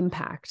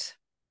impact.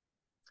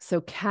 So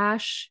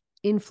cash,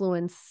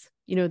 influence,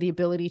 the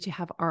ability to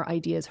have our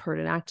ideas heard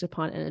and acted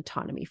upon, and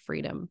autonomy,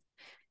 freedom.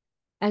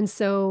 And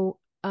so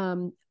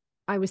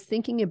I was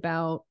thinking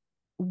about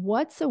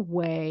what's a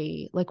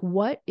way, like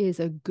what is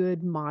a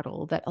good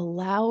model that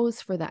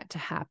allows for that to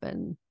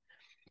happen?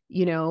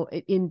 You know,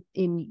 in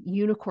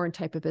unicorn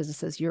type of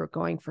businesses, you're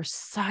going for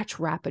such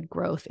rapid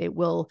growth. It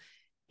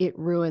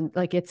ruin,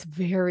 like it's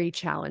very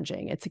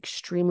challenging. It's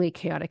extremely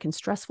chaotic and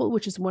stressful,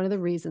 which is one of the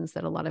reasons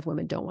that a lot of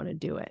women don't want to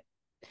do it.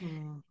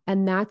 Mm.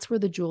 And that's where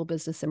the jewel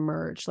business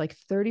emerged, like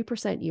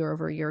 30% year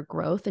over year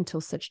growth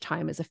until such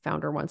time as a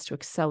founder wants to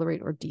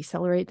accelerate or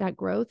decelerate that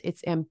growth.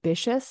 It's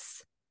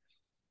ambitious.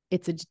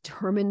 It's a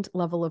determined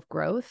level of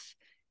growth,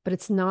 but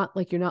it's not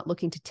like you're not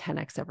looking to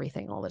 10x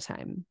everything all the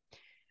time.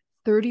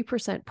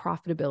 30%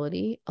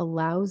 profitability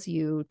allows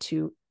you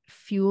to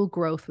fuel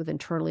growth with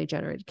internally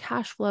generated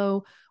cash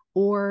flow,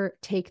 or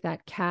take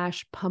that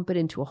cash, pump it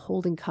into a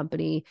holding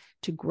company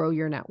to grow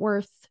your net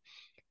worth.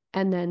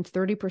 And then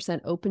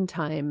 30% open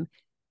time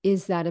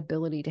is that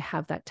ability to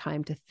have that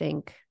time to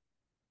think,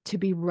 to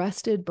be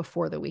rested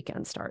before the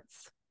weekend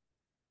starts.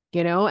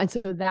 You know, and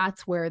so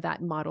that's where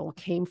that model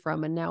came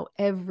from. And now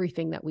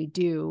everything that we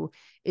do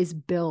is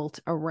built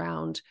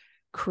around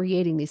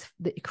creating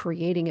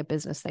a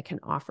business that can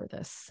offer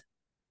this.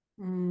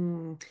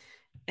 Mm.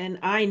 And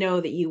I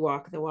know that you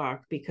walk the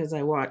walk because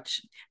I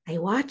watch you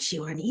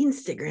on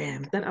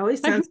Instagram. That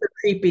always sounds so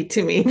creepy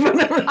to me.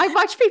 I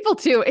watch people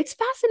too. It's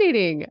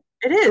fascinating.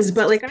 It is,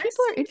 but like I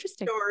People are see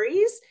interesting.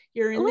 stories.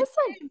 You're in the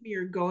Listen, gym,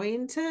 you're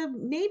going to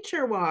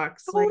nature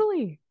walks, like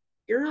totally.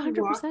 you're 100%.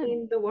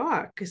 walking the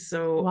walk.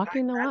 So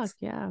Walking the walk. that's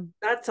Yeah.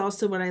 that's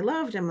also what I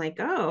loved. I'm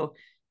like, oh,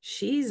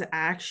 she's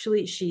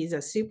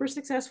a super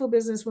successful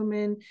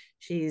businesswoman.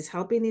 She's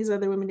helping these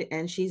other women,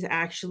 and she's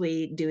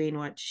actually doing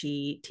what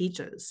she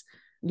teaches,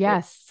 which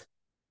Yes.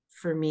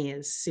 for me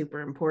is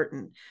super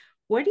important.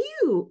 What do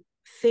you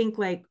think,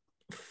 like,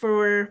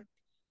 for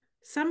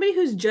somebody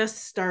who's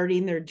just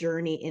starting their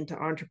journey into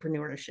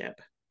entrepreneurship,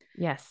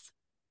 Yes.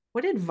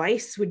 what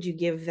advice would you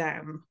give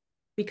them?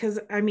 Because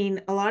I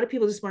mean, a lot of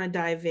people just want to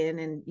dive in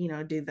and,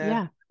 do the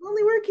Yeah. I'm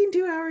only working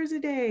 2 hours a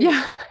day.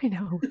 Yeah. I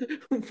know.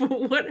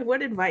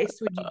 What advice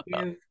would you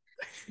give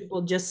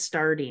people just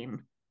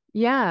starting?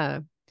 Yeah.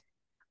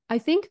 I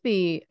think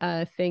the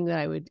thing that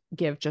I would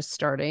give just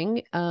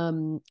starting,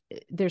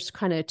 there's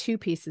kind of two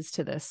pieces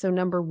to this. So,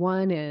 number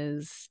one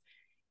is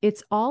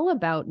it's all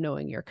about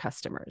knowing your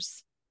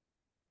customers,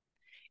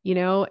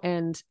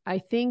 and I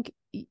think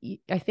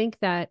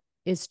that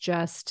is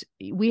just,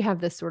 we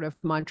have this sort of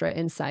mantra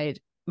inside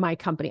my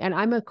company, and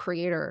I'm a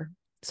creator.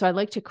 So I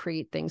like to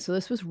create things. So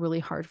this was really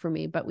hard for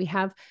me, but we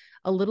have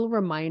a little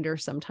reminder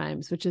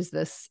sometimes, which is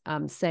this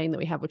saying that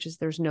we have, which is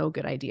there's no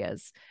good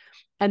ideas.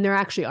 And there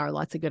actually are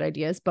lots of good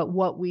ideas, but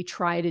what we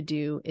try to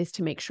do is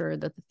to make sure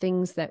that the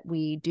things that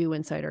we do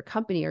inside our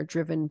company are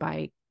driven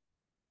by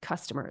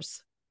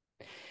customers.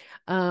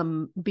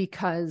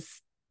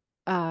 Because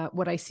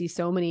what I see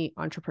so many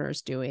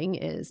entrepreneurs doing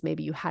is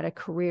maybe you had a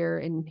career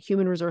in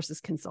human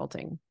resources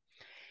consulting,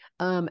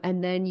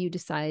 and then you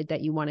decide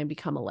that you want to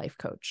become a life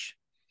coach.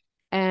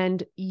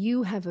 And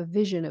you have a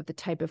vision of the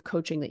type of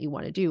coaching that you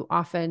want to do.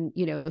 Often,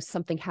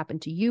 something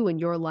happened to you in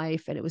your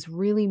life and it was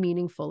really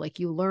meaningful. Like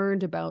you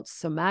learned about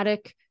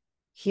somatic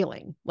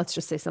healing. Let's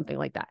just say something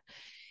like that.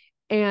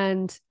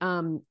 And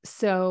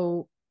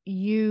so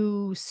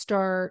you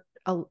start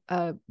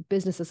a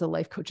business as a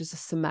life coach, as a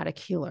somatic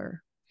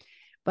healer.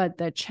 But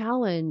the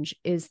challenge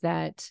is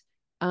that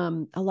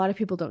a lot of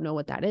people don't know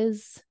what that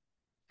is.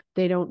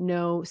 They don't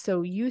know.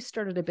 So you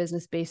started a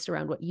business based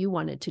around what you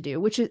wanted to do,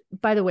 which is,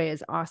 by the way,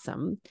 is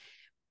awesome.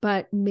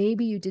 But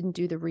maybe you didn't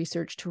do the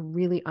research to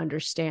really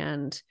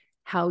understand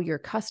how your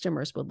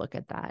customers would look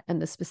at that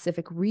and the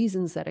specific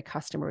reasons that a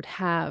customer would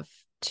have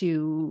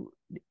to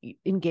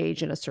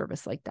engage in a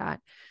service like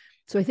that.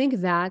 So I think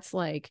that's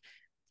like,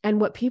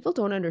 and what people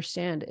don't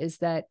understand is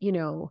that,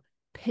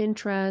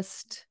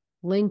 Pinterest,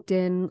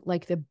 LinkedIn,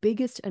 like the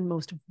biggest and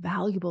most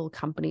valuable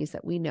companies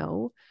that we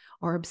know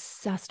are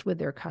obsessed with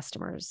their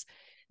customers.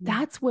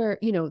 That's where,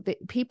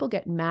 people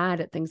get mad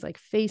at things like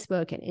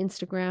Facebook and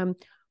Instagram.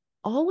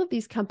 All of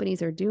these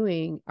companies are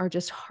doing are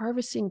just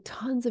harvesting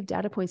tons of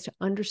data points to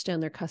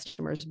understand their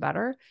customers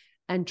better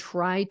and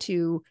try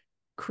to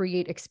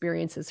create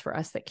experiences for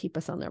us that keep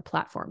us on their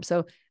platform.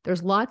 So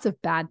there's lots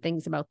of bad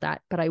things about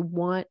that, but I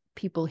want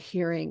people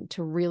hearing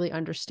to really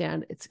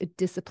understand it's a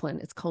discipline.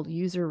 It's called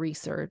user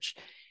research.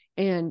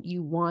 And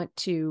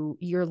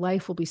your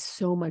life will be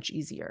so much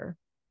easier.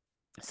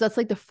 So that's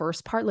like the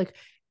first part. Like,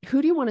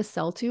 who do you want to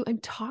sell to?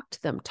 And talk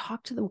to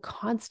them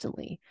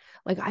constantly.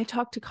 Like I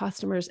talk to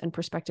customers and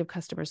prospective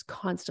customers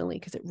constantly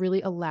because it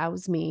really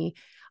allows me,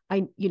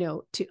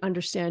 to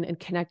understand and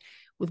connect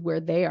with where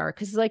they are.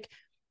 Cause like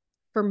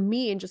for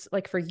me and just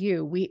like for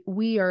you,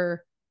 we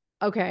are,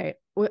 okay,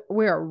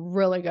 we are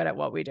really good at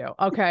what we do.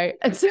 Okay.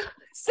 And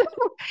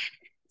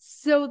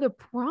so the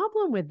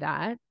problem with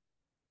that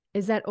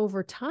is that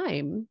over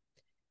time,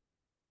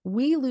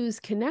 we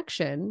lose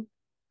connection.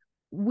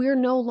 We're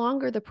no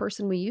longer the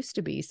person we used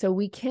to be. So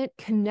we can't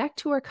connect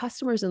to our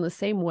customers in the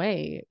same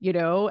way,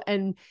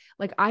 and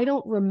like, I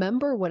don't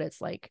remember what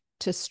it's like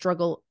to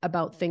struggle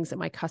about things that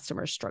my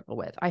customers struggle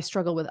with. I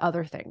struggle with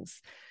other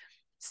things.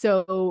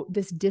 So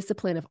this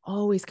discipline of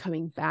always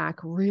coming back,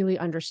 really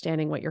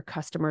understanding what your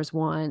customers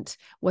want,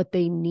 what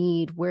they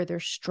need, where they're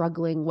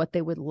struggling, what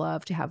they would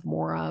love to have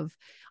more of.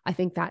 I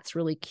think that's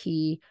really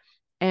key.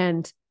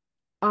 And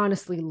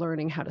honestly,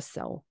 learning how to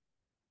sell.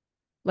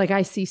 Like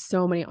I see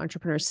so many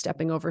entrepreneurs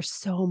stepping over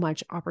so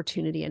much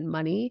opportunity and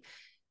money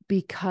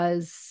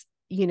because,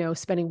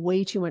 spending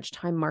way too much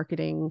time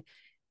marketing,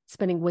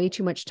 spending way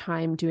too much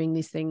time doing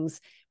these things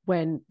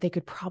when they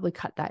could probably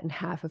cut that in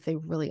half if they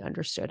really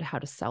understood how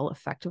to sell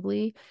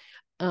effectively.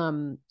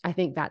 I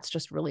think that's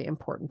just really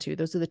important too.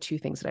 Those are the two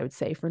things that I would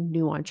say for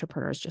new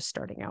entrepreneurs just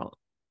starting out.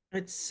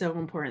 It's so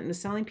important. The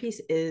selling piece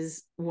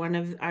is one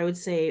of, I would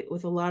say,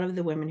 with a lot of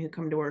the women who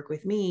come to work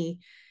with me,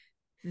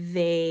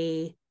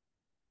 they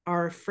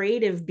are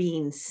afraid of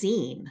being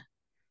seen.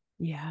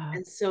 Yeah.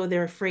 And so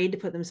they're afraid to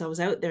put themselves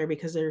out there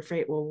because they're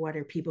afraid, well, what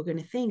are people going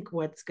to think?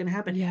 What's going to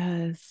happen?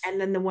 Yes.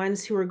 And then the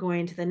ones who are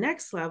going to the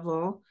next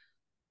level,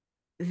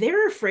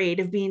 they're afraid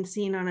of being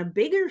seen on a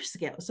bigger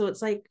scale. So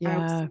it's like I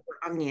would say Yeah.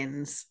 we're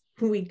onions.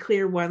 We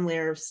clear one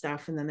layer of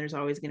stuff, and then there's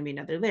always going to be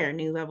another layer,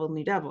 new level,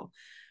 new devil.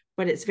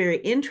 But it's very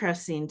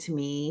interesting to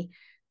me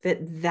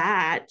that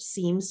that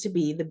seems to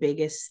be the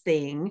biggest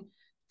thing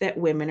that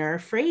women are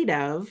afraid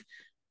of,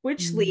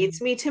 which leads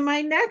Mm. me to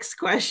my next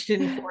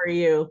question for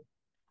you.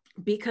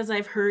 Because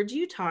I've heard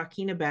you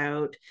talking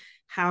about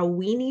how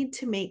we need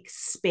to make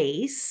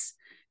space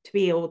to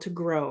be able to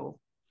grow,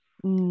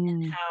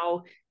 Mm.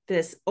 how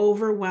this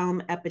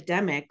overwhelm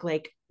epidemic,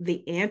 like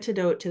the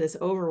antidote to this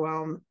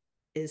overwhelm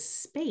is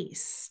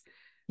space.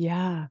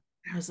 Yeah.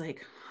 I was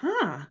like,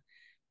 huh,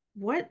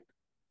 what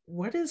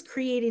what does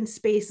creating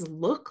space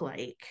look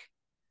like?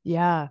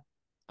 Yeah.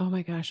 Oh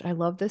my gosh. I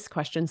love this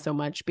question so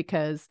much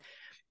because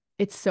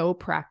it's so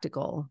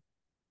practical,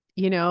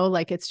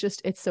 like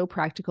it's so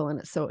practical and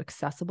it's so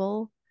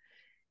accessible.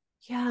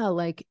 Yeah.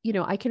 Like,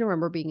 I can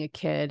remember being a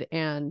kid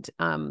and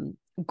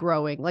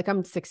growing, like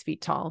I'm 6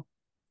 feet tall.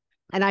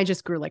 And I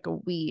just grew like a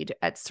weed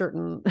at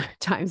certain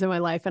times in my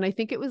life. And I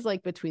think it was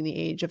like between the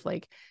age of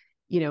like,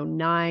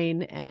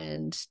 9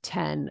 and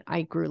 10,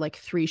 I grew like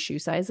 3 shoe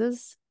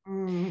sizes.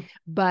 Mm.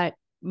 But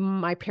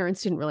my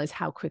parents didn't realize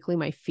how quickly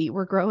my feet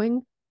were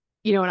growing,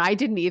 and I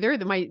didn't either.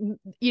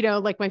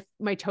 Like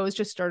my toes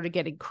just started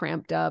getting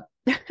cramped up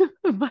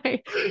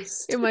my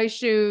First. in my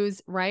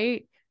shoes,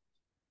 right?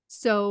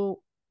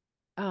 So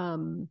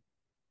um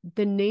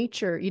the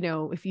nature,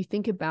 if you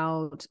think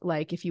about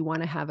like if you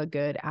want to have a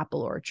good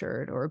apple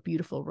orchard or a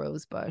beautiful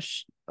rose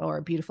bush or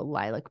a beautiful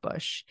lilac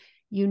bush,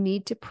 you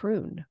need to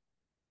prune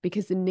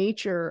because the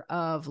nature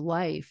of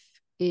life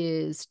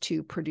is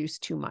to produce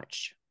too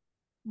much.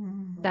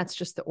 Mm. That's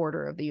just the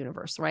order of the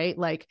universe, right?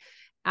 Like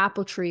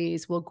apple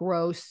trees will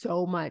grow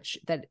so much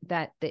that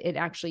it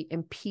actually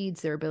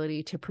impedes their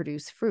ability to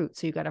produce fruit.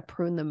 So you got to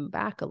prune them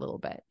back a little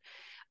bit.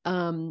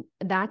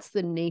 That's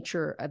the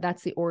nature,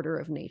 that's the order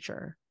of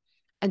nature.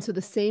 And so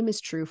the same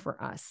is true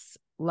for us.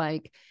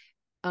 Like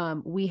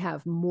we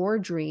have more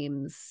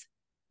dreams,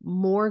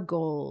 more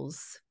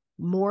goals,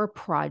 more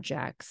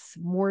projects,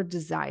 more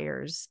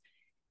desires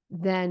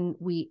than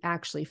we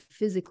actually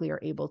physically are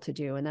able to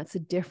do. And that's the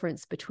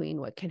difference between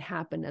what can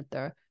happen at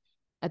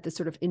the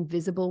sort of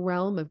invisible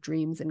realm of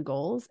dreams and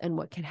goals and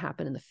what can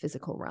happen in the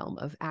physical realm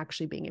of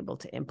actually being able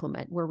to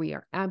implement, where we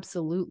are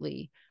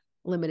absolutely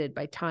limited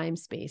by time,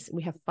 space.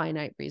 We have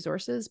finite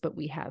resources, but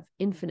we have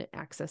infinite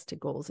access to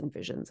goals and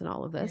visions and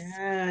all of this.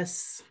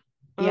 Yes.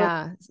 Oh,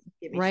 Yeah.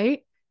 give me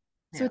Right.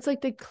 So yeah. it's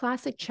like the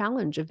classic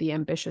challenge of the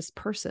ambitious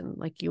person,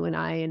 like you and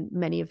I, and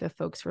many of the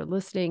folks who are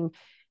listening.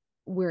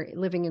 We're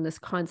living in this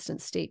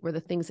constant state where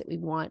the things that we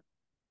want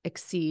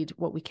exceed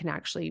what we can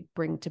actually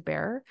bring to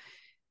bear.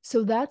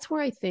 So that's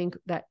where I think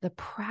that the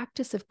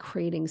practice of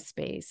creating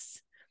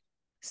space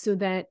so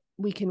that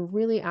we can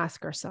really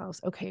ask ourselves,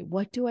 okay,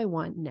 what do I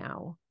want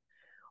now?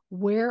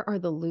 Where are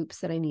the loops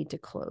that I need to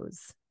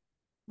close?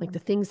 Like the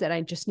things that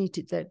I just need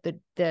to,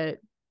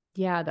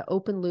 the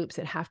open loops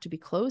that have to be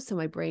closed so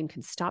my brain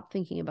can stop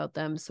thinking about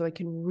them so I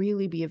can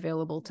really be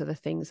available to the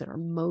things that are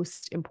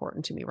most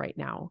important to me right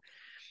now.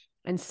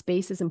 And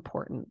space is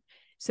important.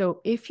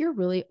 So if you're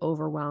really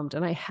overwhelmed,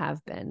 and I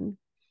have been,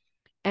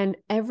 and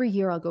every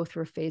year I'll go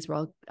through a phase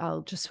where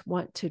I'll just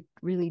want to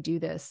really do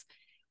this.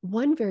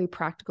 One very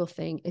practical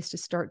thing is to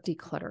start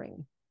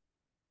decluttering.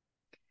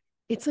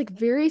 It's like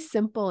very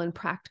simple and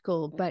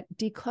practical, but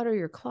declutter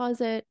your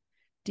closet,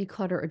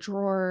 declutter a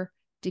drawer,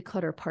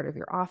 declutter part of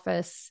your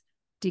office,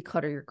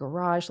 declutter your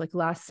garage. Like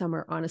last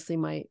summer, honestly,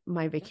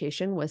 my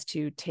vacation was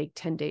to take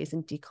 10 days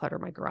and declutter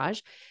my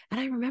garage. And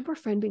I remember a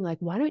friend being like,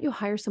 why don't you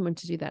hire someone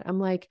to do that? I'm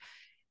like,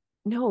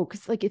 no,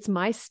 because like it's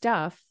my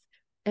stuff.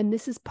 And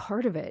this is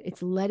part of it.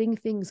 It's letting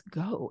things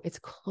go. It's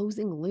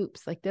closing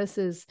loops. Like this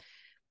is,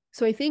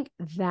 so I think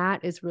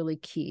that is really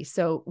key.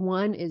 So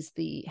one is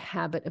the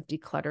habit of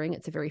decluttering.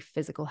 It's a very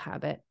physical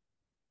habit.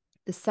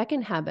 The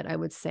second habit I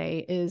would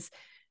say is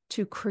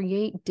to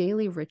create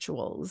daily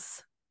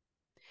rituals,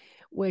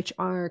 which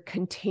are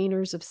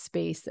containers of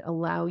space that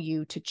allow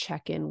you to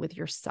check in with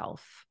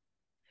yourself.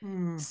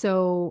 Mm.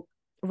 So,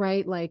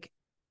 right, like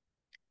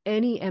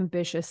any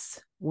ambitious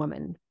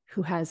woman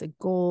who has a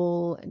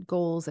goal and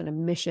goals and a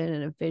mission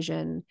and a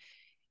vision.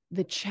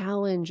 The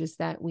challenge is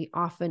that we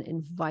often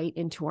invite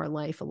into our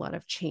life a lot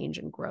of change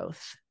and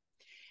growth.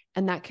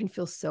 And that can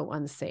feel so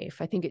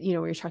unsafe. I think, we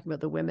were talking about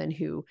the women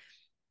who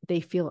they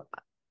feel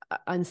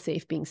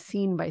unsafe being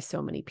seen by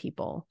so many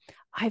people.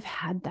 I've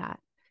had that.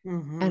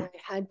 And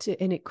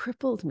and it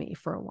crippled me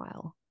for a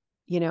while,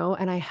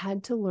 and I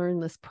had to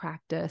learn this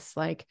practice.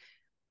 Like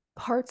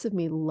parts of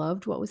me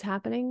loved what was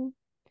happening.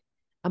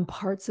 And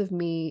parts of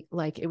me,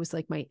 like, it was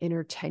like my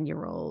inner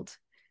 10-year-old,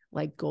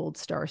 like gold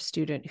star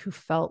student who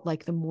felt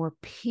like the more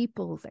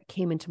people that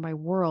came into my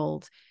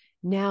world,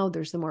 now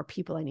there's the more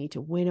people I need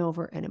to win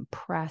over and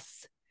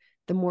impress,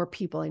 the more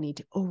people I need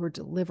to over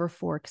deliver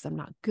for because I'm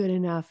not good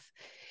enough,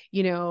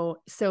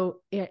 so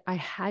I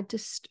had to,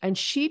 and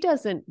she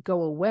doesn't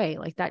go away.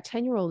 Like that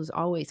 10-year-old is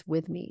always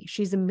with me.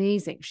 She's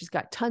amazing. She's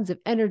got tons of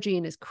energy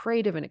and is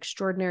creative and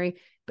extraordinary.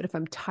 But if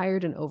I'm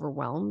tired and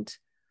overwhelmed,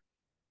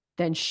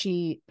 then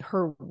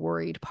her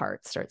worried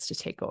part starts to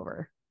take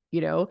over,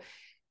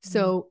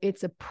 So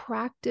it's a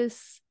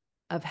practice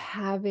of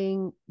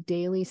having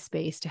daily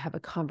space to have a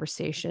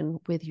conversation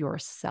with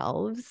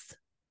yourselves,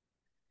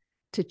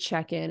 to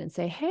check in and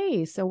say,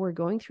 hey, so we're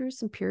going through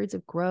some periods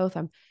of growth.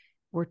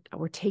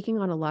 We're taking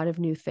on a lot of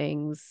new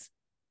things.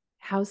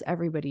 How's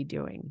everybody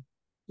doing?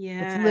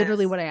 That's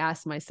literally Yes. what I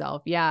asked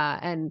myself. Yeah.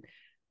 And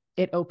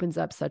it opens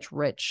up such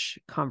rich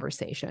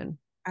conversation.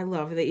 I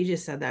love that you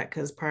just said that,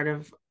 because part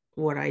of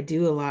what I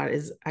do a lot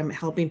is I'm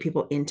helping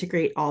people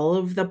integrate all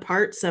of the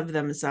parts of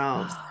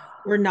themselves.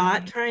 We're not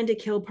Right. trying to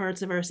kill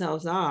parts of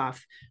ourselves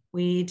off.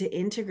 We need to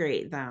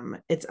integrate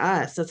them. It's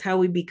us. That's how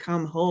we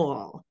become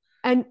whole.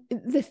 And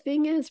the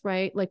thing is,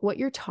 right, like what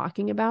you're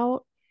talking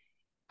about,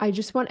 I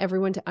just want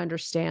everyone to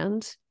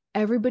understand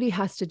everybody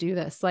has to do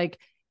this. Like,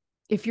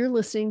 if you're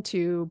listening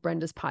to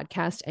Brenda's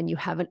podcast and you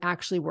haven't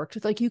actually worked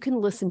with, like, you can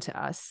listen to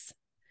us,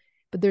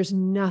 but there's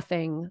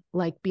nothing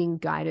like being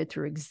guided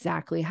through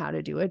exactly how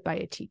to do it by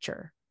a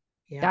teacher.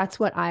 Yeah. That's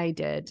what I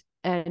did.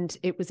 And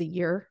it was a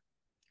year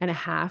and a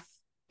half.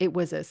 It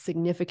was a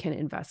significant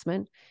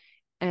investment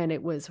and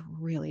it was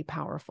really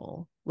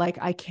powerful. Like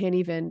I can't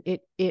even,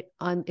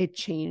 it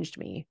changed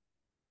me,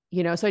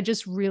 so I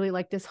just really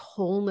like this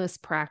wholeness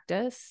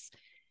practice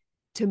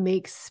to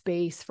make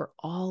space for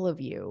all of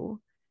you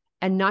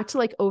and not to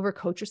like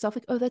overcoach yourself.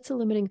 Like, oh, that's a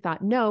limiting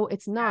thought. No,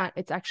 it's not.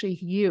 It's actually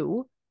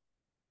you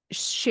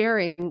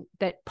sharing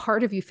that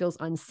part of you feels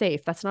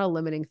unsafe. That's not a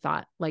limiting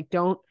thought. Like,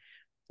 don't,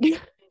 you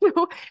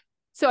know?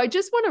 So I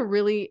just want to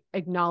really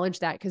acknowledge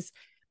that, because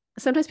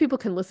sometimes people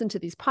can listen to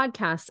these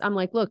podcasts. I'm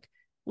like, look,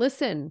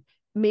 listen,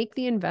 make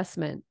the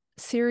investment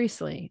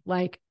seriously.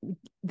 Like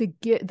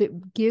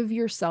give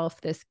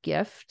yourself this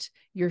gift.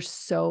 You're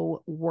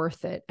so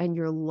worth it. And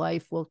your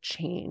life will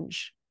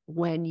change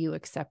when you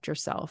accept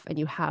yourself and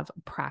you have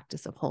a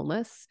practice of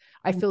wholeness.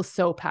 I feel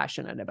so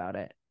passionate about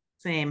it.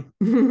 Same.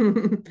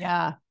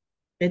 Yeah.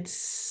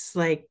 It's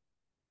like,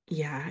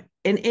 yeah.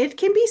 And it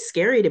can be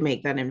scary to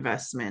make that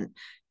investment.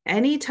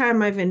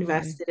 Anytime I've Totally.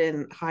 invested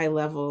in high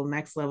level,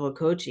 next level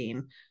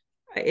coaching,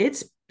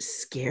 it's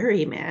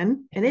scary,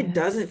 man. It And it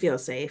doesn't is. feel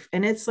safe.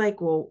 And it's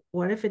like, well,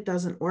 what if it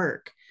doesn't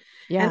work?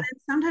 And Yeah. then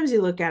sometimes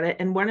you look at it,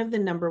 and one of the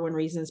number one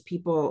reasons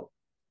people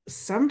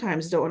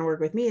sometimes don't want to work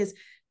with me is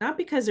not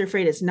because they're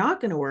afraid it's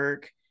not going to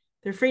work.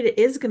 They're afraid it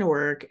is going to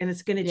work and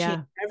it's going to change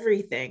Yeah.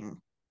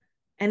 everything.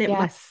 And it might.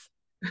 Yes,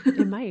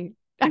 it might.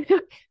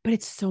 But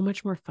it's so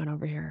much more fun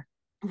over here.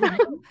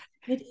 Right?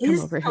 It Come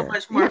is over so here.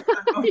 much more Yeah.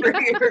 fun over Yeah.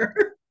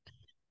 here.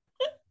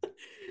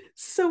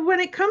 So when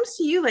it comes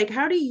to you, like,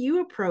 how do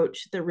you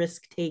approach the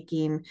risk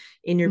taking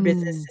in your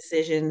business Mm,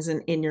 decisions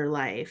and in your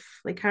life?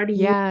 Like, how do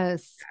you?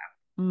 yes.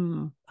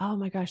 Oh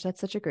my gosh, that's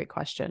such a great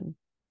question.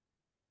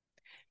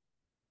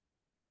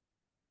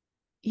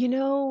 You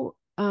know,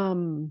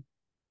 I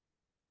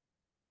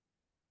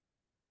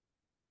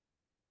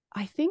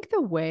think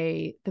the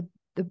way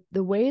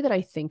that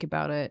I think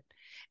about it,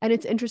 and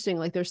it's interesting,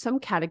 like there's some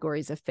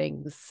categories of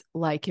things,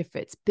 like if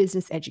it's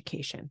business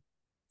education,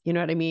 you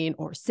know what I mean,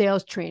 or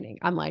sales training,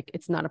 I'm like,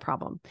 it's not a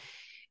problem.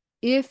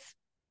 If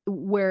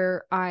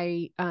where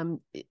I am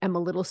a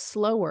little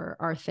slower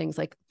are things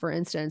like, for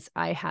instance,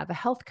 I have a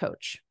health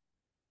coach,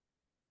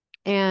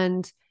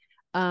 and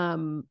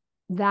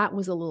that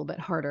was a little bit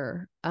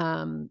harder.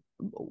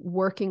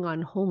 Working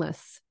on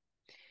wholeness,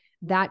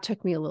 that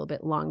took me a little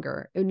bit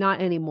longer.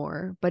 Not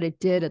anymore, but it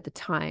did at the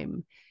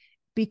time,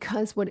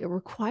 because what it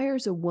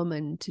requires a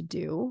woman to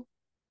do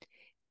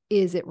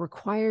is it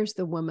requires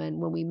the woman,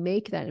 when we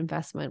make that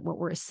investment, what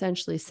we're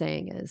essentially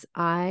saying is,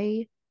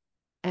 I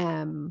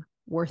am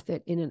worth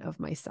it in and of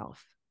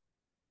myself.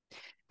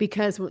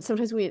 Because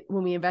sometimes when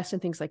we invest in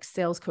things like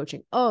sales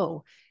coaching,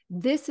 oh,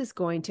 this is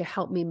going to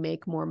help me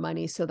make more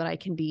money so that I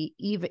can be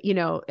even,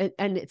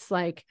 and it's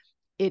like,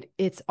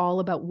 it's all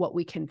about what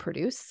we can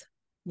produce.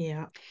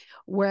 Yeah.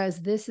 Whereas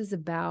this is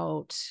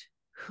about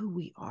who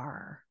we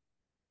are,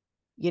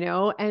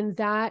 and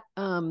that,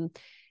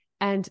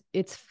 and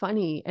it's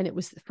funny. And it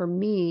was, for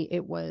me,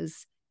 it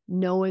was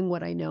knowing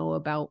what I know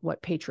about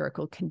what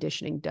patriarchal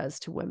conditioning does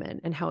to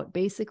women and how it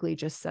basically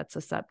just sets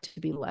us up to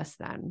be less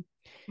than,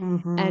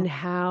 Mm-hmm. and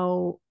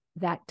how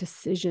that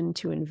decision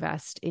to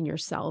invest in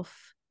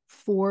yourself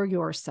for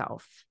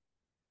yourself,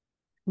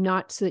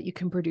 not so that you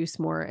can produce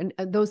more. And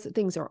those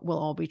things will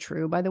all be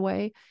true, by the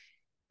way.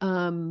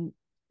 Um,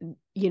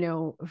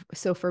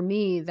 so for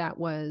me,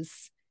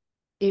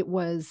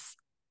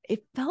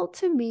 it felt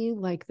to me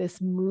like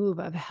this move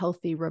of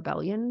healthy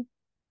rebellion,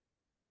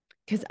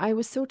 because I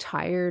was so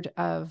tired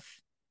of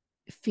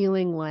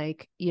feeling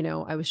like,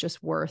 I was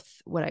just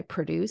worth what I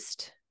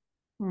produced,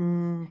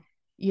 Mm.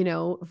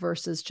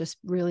 versus just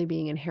really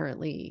being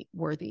inherently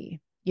worthy,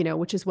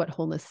 which is what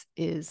wholeness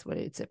is, what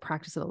it's a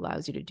practice that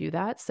allows you to do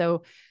that.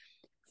 So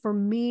for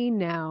me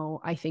now,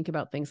 I think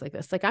about things like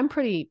this. Like, I'm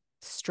pretty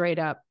straight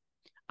up.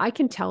 I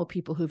can tell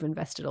people who've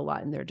invested a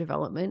lot in their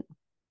development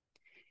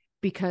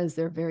because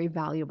they're very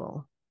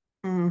valuable.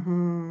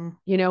 Mm-hmm.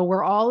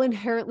 We're all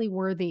inherently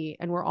worthy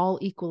and we're all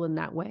equal in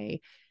that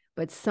way.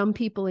 But some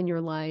people in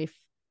your life,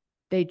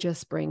 they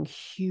just bring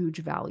huge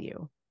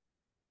value.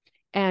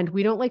 And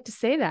we don't like to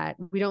say that.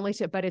 We don't like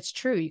to, but it's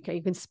true. You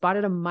can spot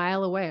it a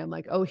mile away. I'm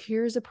like, oh,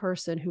 here's a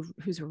person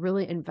who's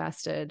really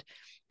invested,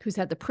 who's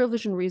had the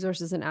privilege and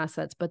resources and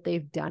assets, but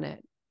they've done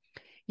it.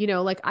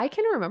 Like, I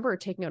can remember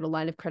taking out a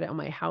line of credit on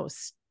my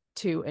house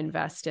to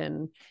invest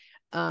in,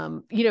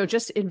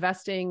 just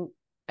investing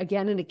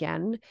again and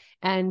again.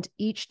 And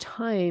each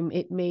time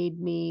it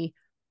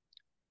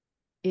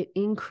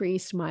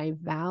increased my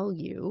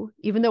value,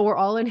 even though we're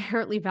all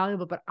inherently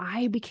valuable, but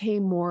I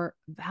became more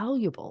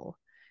valuable.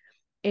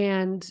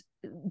 And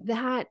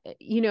that,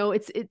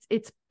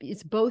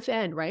 it's both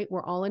end, right?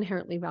 We're all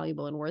inherently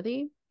valuable and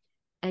worthy.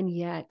 And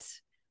yet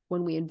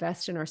when we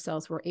invest in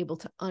ourselves, we're able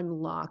to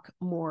unlock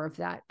more of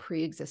that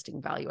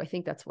pre-existing value. I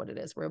think that's what it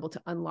is. We're able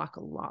to unlock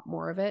a lot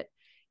more of it.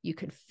 You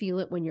can feel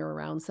it when you're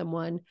around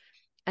someone.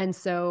 And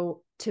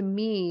so to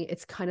me,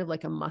 it's kind of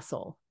like a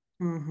muscle.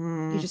 You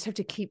Mm-hmm. just have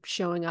to keep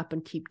showing up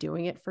and keep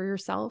doing it for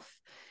yourself.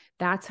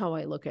 That's how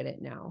I look at it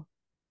now.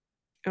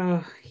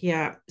 Oh,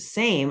 yeah,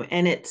 same.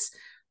 And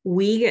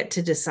we get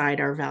to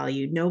decide our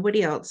value.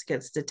 Nobody else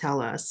gets to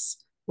tell us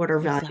what our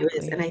value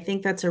is. And Exactly. I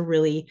think that's a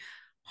really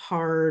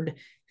hard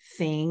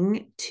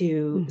thing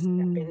to step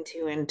Mm-hmm.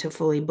 into and to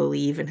fully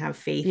believe and have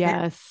faith in.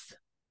 Yes.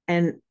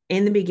 And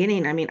in the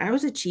beginning, I mean, I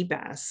was a cheap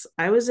ass.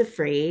 I was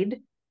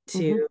afraid Mm-hmm.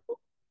 to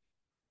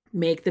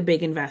make the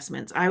big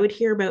investments. I would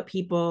hear about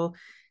people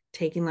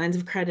taking lines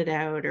of credit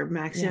out or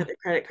maxing out Yeah. their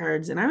credit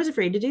cards. And I was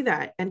afraid to do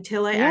that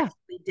until I Yeah.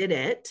 actually did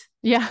it,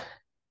 Yeah.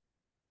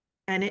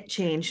 and it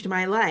changed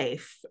my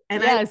life.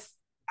 And Yes.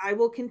 I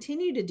will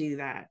continue to do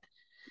that.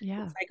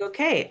 Yeah. It's like,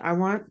 okay, I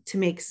want to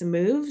make some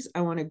moves.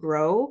 I want to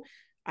grow.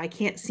 I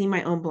can't see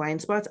my own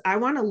blind spots. I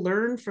want to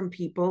learn from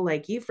people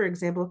like you, for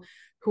example,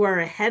 who are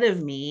ahead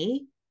of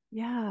me,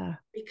 Yeah.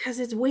 because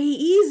it's way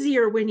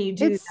easier when you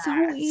do It's so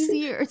that.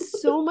 easier.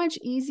 It's so much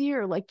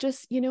easier. Like,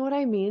 just, you know what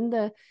I mean?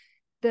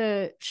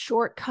 The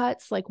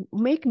shortcuts, like,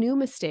 make new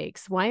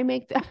mistakes. Why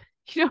make them,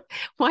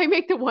 why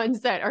make the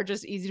ones that are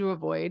just easy to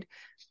avoid?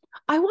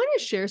 I want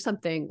to share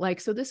something.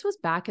 Like, so this was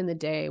back in the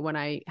day when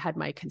I had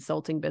my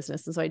consulting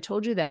business. And so I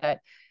told you that,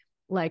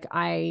 like,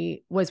 I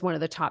was one of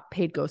the top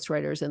paid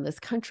ghostwriters in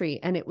this country.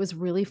 And it was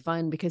really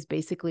fun because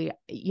basically,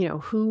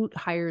 who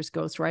hires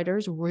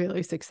ghostwriters?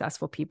 Really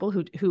successful people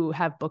who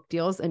have book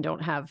deals and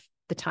don't have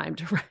the time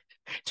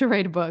to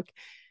write a book.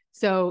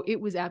 So it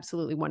was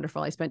absolutely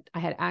wonderful. I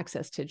had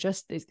access to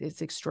just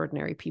these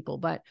extraordinary people.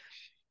 But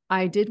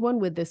I did one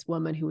with this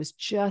woman who was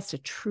just a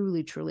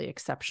truly, truly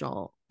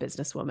exceptional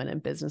businesswoman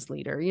and business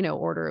leader,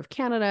 Order of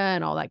Canada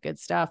and all that good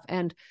stuff.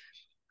 And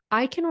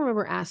I can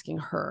remember asking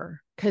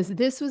her, because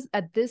this was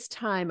at this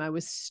time I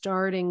was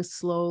starting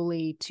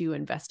slowly to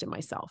invest in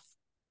myself.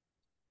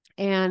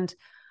 And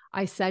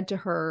I said to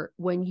her,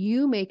 when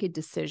you make a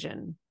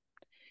decision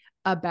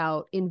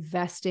about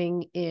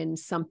investing in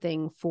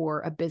something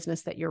for a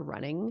business that you're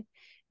running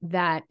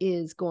that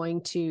is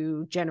going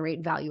to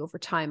generate value over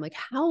time, like,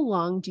 how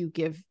long do you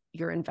give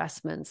your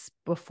investments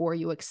before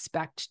you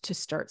expect to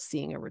start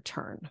seeing a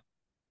return?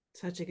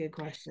 Such a good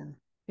question.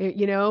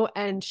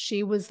 And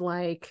she was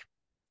like,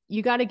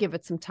 you got to give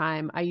it some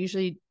time. I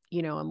usually,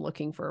 I'm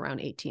looking for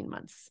around 18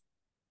 months.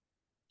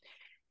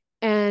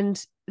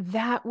 And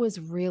that was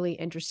really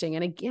interesting.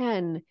 And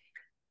again,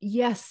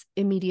 yes,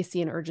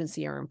 immediacy and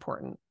urgency are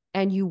important.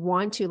 And you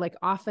want to, like,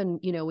 often,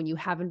 when you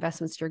have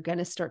investments, you're going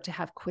to start to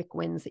have quick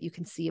wins that you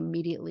can see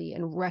immediately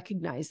and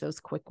recognize those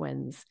quick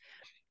wins.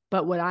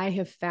 But what I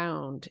have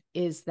found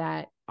is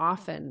that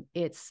often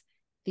it's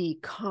the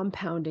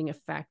compounding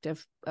effect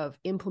of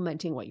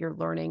implementing what you're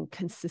learning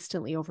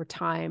consistently over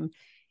time.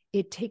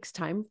 It takes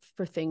time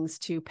for things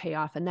to pay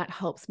off, and that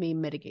helps me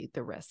mitigate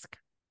the risk.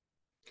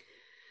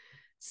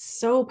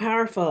 So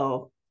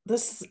powerful.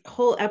 This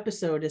whole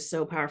episode is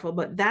so powerful,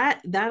 but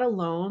that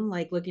alone,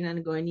 like looking at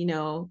it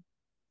going,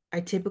 I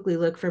typically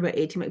look for about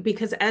 18 months,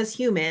 because as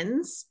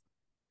humans,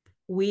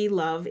 we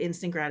love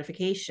instant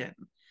gratification.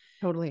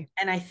 Totally.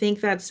 And I think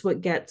that's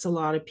what gets a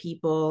lot of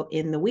people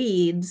in the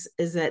weeds,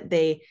 is that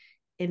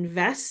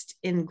invest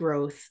in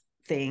growth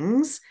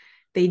things.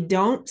 They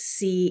don't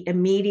see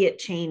immediate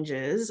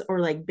changes or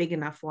like big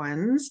enough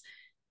ones.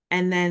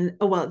 And then,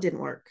 oh, well, it didn't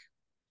work.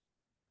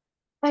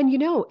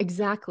 And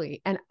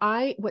exactly. And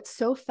what's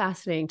so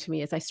fascinating to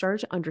me is I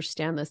started to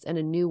understand this in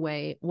a new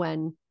way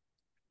when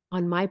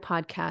on my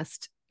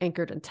podcast,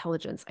 Anchored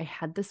Intelligence, I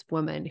had this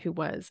woman who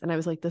was, and I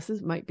was like,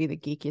 might be the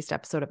geekiest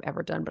episode I've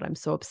ever done, but I'm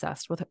so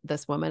obsessed with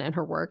this woman and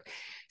her work.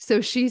 So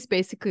she's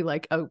basically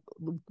like a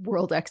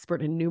world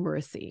expert in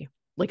numeracy,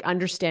 like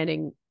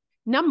understanding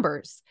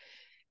numbers.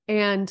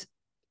 And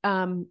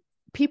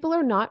people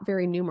are not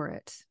very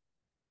numerate.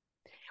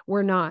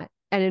 We're not.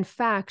 And in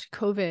fact,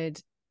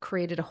 COVID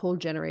created a whole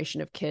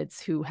generation of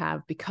kids who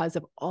have, because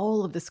of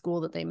all of the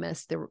school that they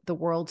missed, the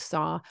world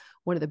saw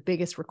one of the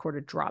biggest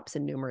recorded drops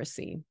in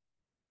numeracy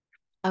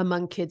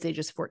among kids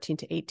ages 14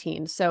 to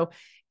 18. So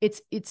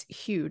it's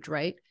huge,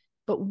 right?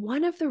 But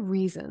one of the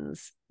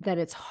reasons that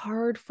it's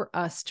hard for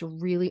us to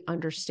really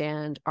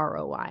understand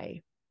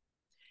ROI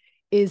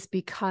is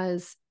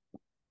because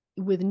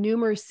with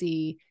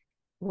numeracy,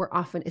 we're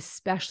often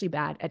especially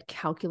bad at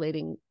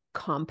calculating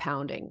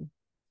compounding.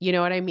 You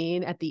know what I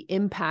mean? At the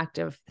impact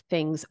of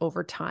things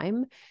over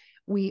time,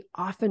 we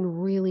often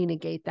really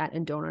negate that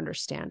and don't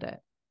understand it,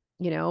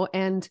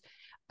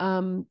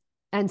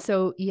 and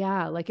so,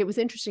 yeah, like it was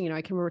interesting,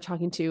 I can remember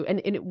talking to, and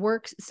it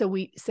works. So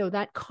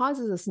that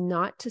causes us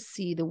not to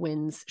see the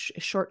wins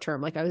short term.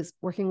 Like I was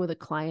working with a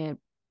client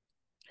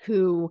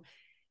who,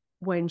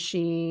 when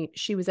she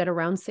was at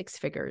around six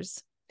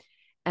figures,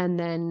 and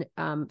then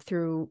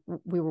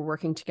we were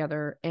working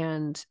together,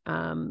 and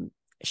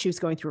she was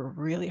going through a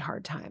really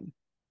hard time.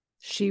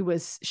 She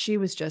was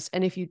just,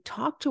 and if you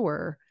talk to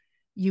her,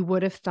 you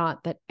would have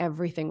thought that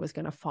everything was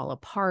going to fall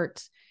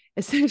apart.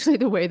 Essentially,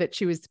 the way that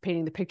she was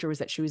painting the picture was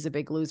that she was a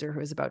big loser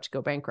who was about to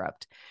go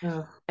bankrupt.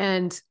 Oh.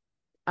 And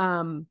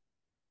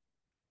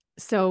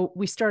so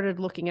we started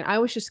looking, and I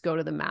always just go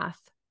to the math.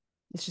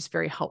 It's just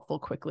very helpful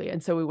quickly.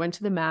 And so we went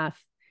to the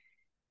math,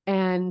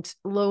 and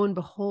lo and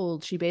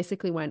behold, she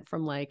basically went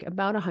from like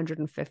about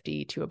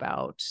 150 to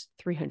about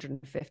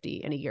 350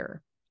 in a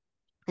year.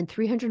 And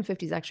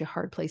 350 is actually a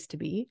hard place to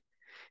be.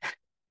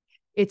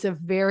 It's a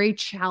very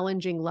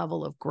challenging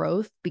level of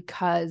growth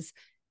because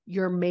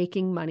you're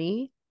making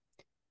money.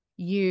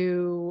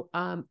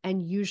 And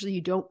usually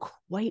you don't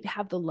quite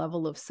have the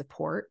level of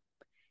support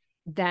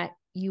that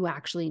you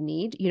actually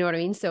need. You know what I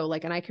mean? So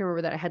like, and I can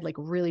remember that I had like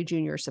really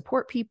junior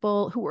support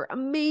people who were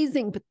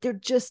amazing, but they're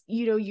just,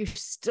 you're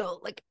still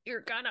like,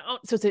 you're gonna own.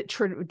 So it's a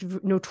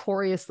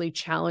notoriously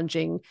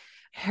challenging,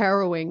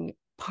 harrowing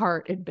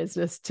part in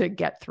business to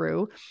get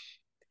through.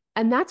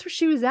 And that's where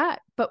she was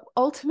at. But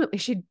ultimately,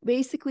 she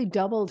basically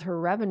doubled her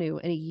revenue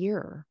in a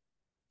year.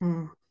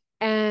 Mm.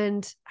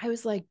 And I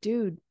was like,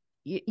 dude,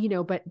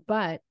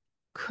 but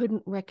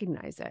couldn't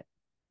recognize it,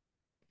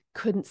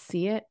 couldn't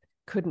see it,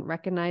 couldn't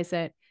recognize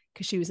it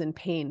because she was in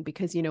pain,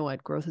 because you know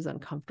what? Growth is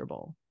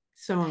uncomfortable.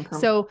 So uncomfortable.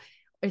 So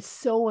it's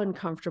so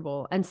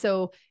uncomfortable. And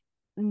so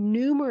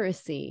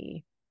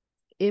numeracy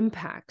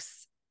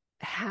impacts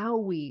how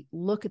we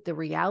look at the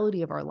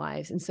reality of our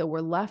lives. And so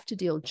we're left to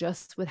deal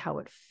just with how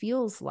it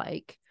feels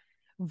like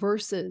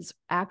versus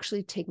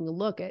actually taking a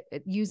look at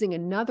using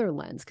another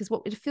lens, because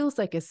what it feels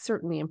like is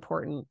certainly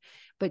important,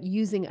 but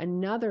using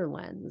another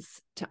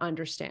lens to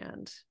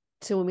understand.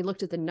 So when we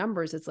looked at the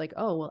numbers, it's like,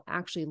 oh, well,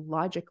 actually,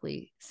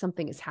 logically,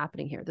 something is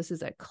happening here. This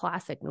is a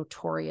classic,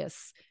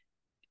 notorious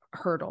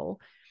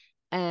hurdle.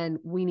 And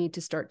we need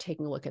to start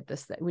taking a look at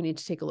this. That we need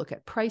to take a look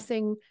at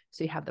pricing,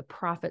 so you have the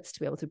profits to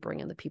be able to bring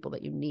in the people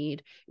that you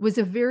need. It was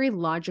a very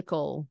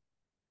logical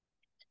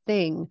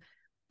thing,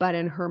 but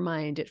in her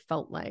mind, it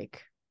felt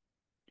like,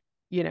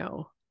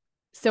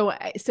 so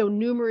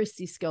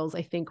numeracy skills,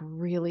 I think,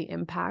 really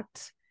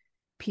impact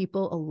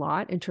people a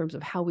lot in terms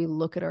of how we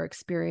look at our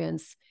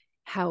experience,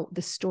 how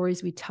the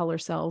stories we tell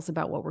ourselves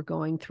about what we're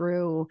going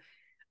through,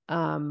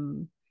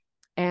 and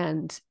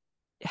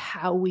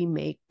how we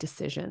make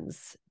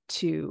decisions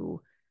to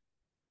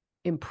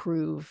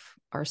improve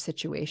our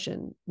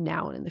situation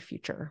now and in the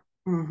future.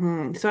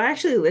 Mm-hmm. So I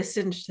actually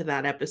listened to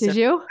that episode. Did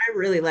you? I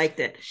really liked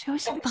it. She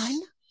was so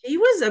fun. She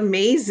was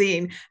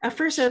amazing. At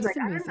first I was like,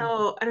 amazing.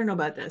 I don't know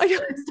about this. I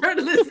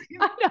started listening.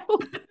 I know.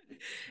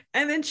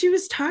 And then she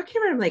was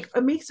talking about it. I'm like,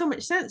 it makes so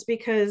much sense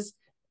because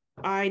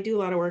I do a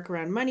lot of work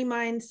around money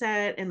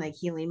mindset and like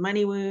healing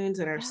money wounds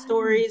and our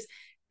stories.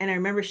 And I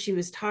remember she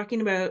was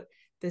talking about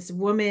this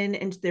woman,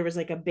 and there was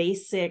like a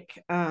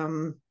basic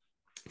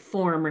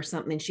form or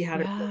something she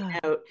had it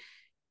out,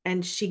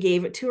 and she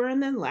gave it to her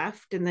and then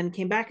left, and then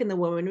came back, and the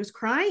woman was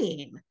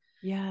crying.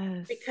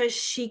 Yes.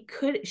 Because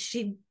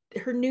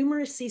her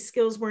numeracy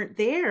skills weren't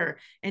there,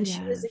 and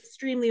she was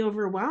extremely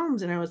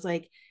overwhelmed. And I was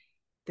like,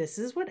 this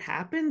is what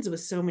happens with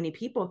so many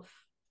people.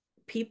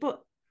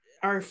 People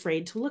are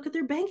afraid to look at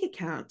their bank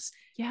accounts.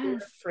 They're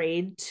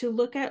afraid to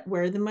look at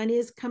where the money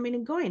is coming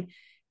and going.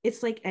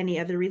 It's like any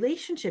other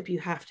relationship. You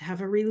have to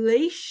have a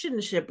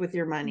relationship with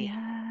your money.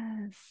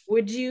 Yes.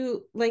 Would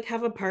you like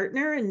have a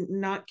partner and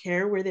not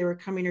care where they were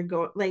coming or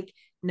going? Like,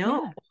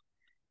 no.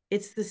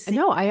 It's the same.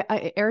 No,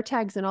 I air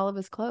tags in all of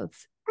his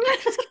clothes.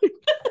 Just kidding.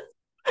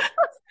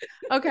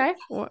 Okay.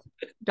 Well,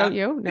 don't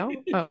you? No?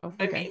 Oh,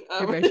 I okay.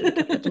 mean, Maybe I should have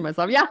kept that to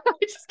myself. Yeah.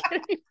 Just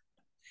kidding.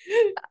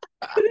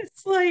 but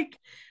it's like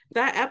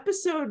that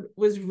episode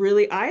was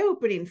really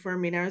eye-opening for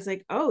me. And I was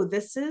like, oh,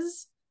 this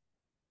is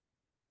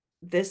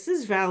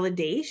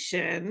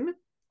validation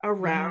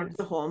around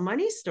the Yes. whole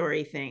money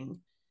story thing.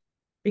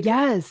 Because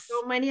Yes.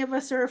 so many of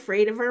us are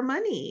afraid of our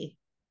money.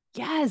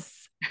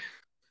 Yes.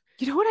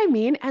 You know what I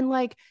mean? And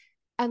like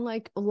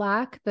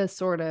lack the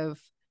sort of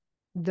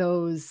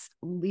those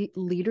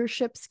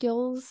leadership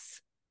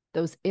skills,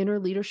 those inner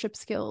leadership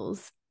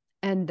skills,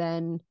 and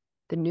then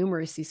the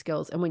numeracy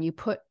skills. And when you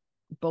put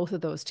both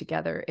of those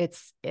together,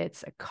 it's a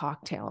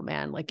cocktail,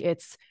 man. Like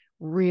it's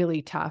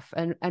really tough.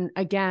 And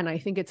again, I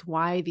think it's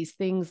why these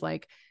things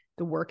like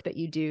the work that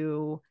you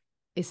do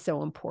is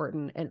so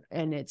important.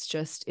 And it's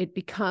just it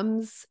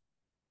becomes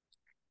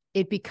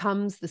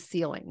the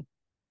ceiling.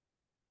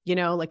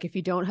 Like if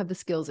you don't have the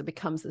skills, it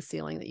becomes the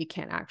ceiling that you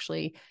can't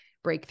actually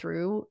break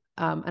through.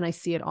 And I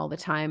see it all the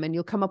time, and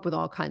you'll come up with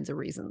all kinds of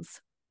reasons.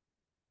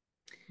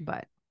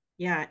 But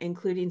Yeah,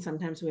 including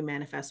sometimes we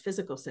manifest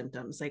physical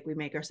symptoms, like we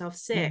make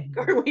ourselves sick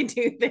Mhm. or we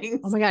do Oh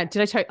things. my God,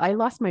 did I tell you I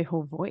lost my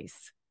whole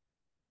voice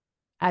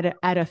at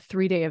a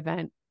 3-day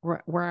event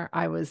where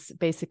I was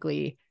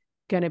basically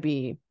going to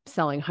be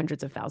selling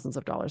hundreds of thousands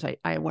of dollars. I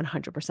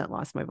 100%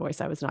 lost my voice.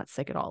 I was not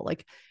sick at all.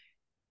 Like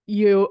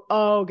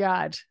oh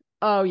God.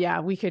 Oh yeah,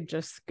 we could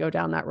just go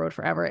down that road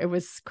forever. It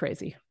was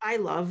crazy. I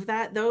love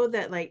that though,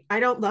 that like I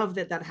don't love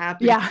that that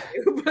happened Yeah, to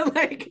you, but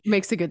like,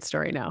 makes a good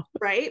story now.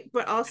 right?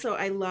 But also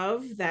I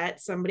love that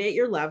somebody at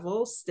your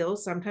level still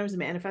sometimes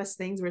manifests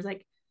things where it's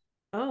like,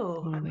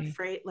 oh, I'm Totally.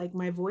 afraid like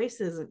my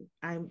voice isn't,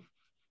 I'm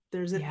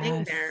there's a thing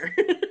Yes. there.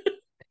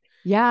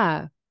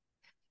 Yeah.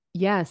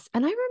 Yes.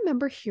 And I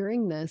remember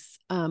hearing this.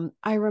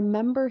 I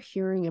remember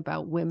hearing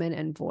about women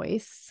and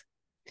voice.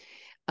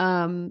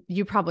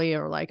 You probably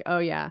are like, oh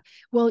yeah.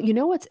 Well, you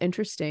know what's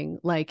interesting?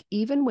 Like,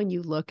 even when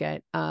you look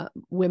at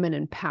women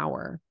in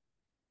power,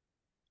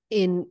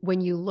 in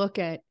when you look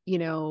at,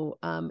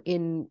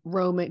 in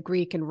Roman,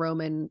 Greek and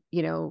Roman,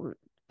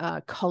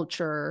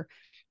 culture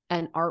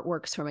and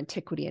artworks from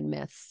antiquity and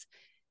myths,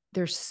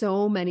 there's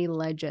so many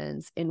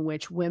legends in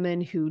which women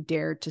who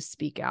dared to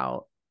speak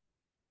out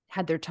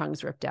had their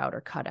tongues ripped out or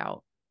cut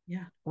out,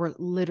 Yeah. were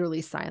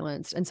literally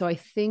silenced. And so I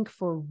think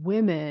for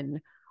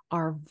women,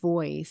 our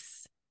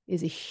voice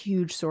is a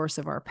huge source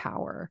of our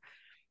power.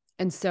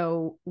 And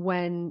so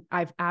when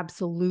I've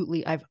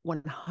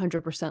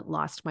 100%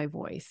 lost my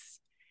voice,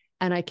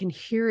 and I can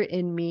hear it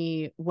in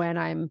me when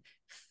I'm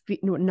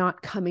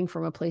not coming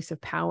from a place of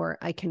power,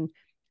 I can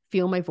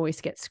feel my voice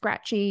get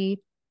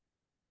scratchy,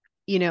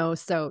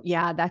 so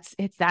yeah,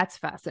 that's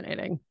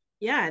fascinating.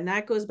 Yeah, and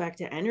that goes back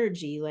to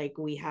energy. Like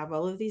we have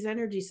all of these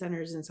energy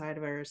centers inside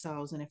of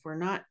ourselves. And if we're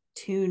not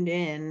tuned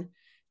in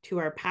to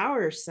our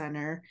power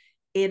center,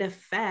 it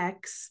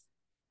affects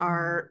Mm.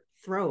 our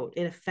throat,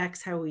 it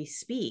affects how we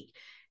speak.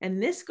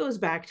 And this goes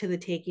back to the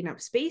taking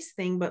up space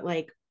thing, but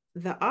like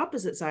the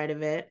opposite side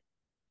of it,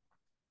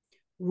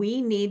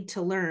 we need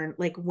to learn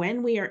like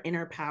when we are in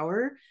our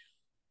power,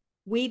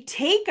 we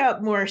take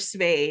up more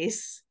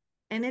space.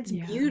 And it's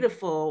Yeah.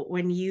 beautiful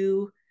when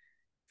you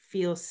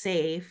feel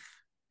safe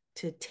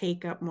to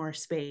take up more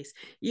space.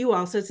 You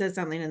also said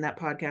something in that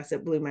podcast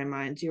that blew my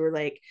mind. You were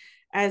like,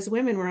 as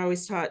women, we're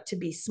always taught to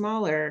be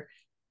smaller.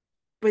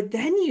 But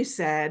then you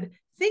said,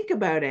 think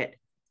about it.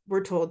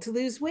 We're told to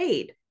lose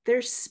weight.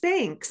 There's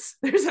Spanx.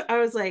 I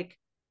was like,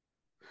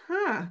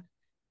 huh,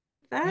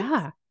 that's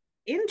Yeah.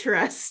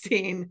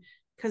 interesting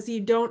because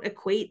you don't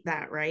equate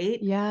that, right?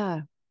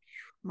 Yeah.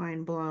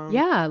 Mind blown.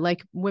 Yeah,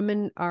 like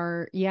women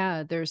are,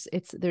 yeah, there's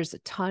a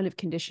ton of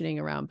conditioning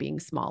around being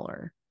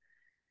smaller.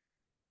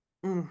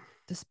 Mm.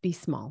 Just be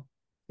small,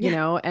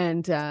 Yeah.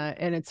 and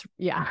it's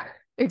yeah,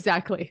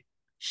 exactly.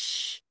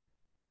 Shh.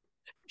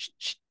 Shh,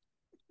 shh,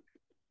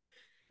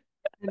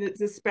 And it's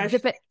zip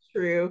especially it.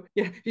 true.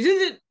 Yeah.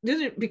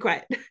 Just be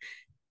quiet.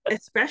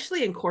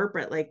 Especially in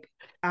corporate. Like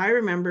I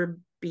remember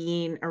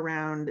being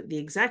around the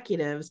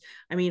executives.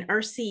 I mean,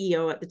 our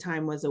CEO at the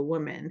time was a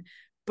woman,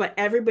 but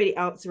everybody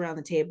else around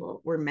the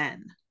table were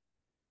men.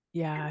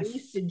 And we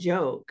used to Yes.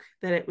 joke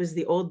that it was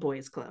the old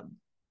boys club.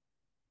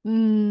 The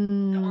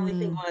only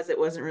thing Mm, was it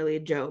wasn't really a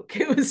joke.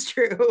 It was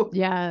true.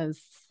 yes.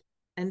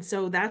 And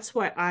so that's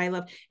what I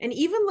love. And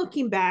even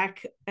looking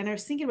back, and I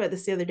was thinking about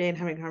this the other day and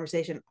having a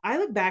conversation. I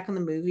look back on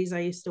the movies I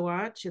used to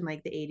watch in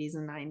like the 80s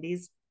and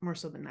 90s, more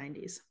so the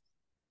 90s.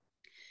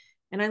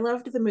 And I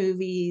loved the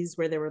movies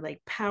where there were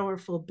like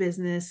powerful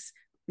business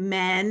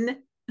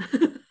men,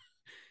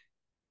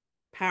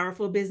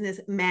 powerful business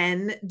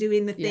men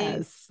doing the thing,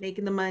 Yes.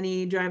 making the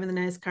money, driving the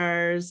nice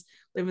cars,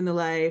 living the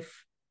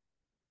life.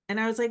 And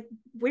I was like,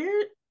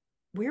 where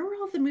were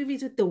all the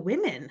movies with the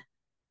women?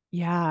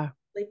 Yeah.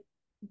 Like,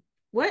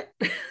 what?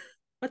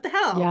 What the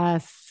hell?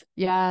 Yes.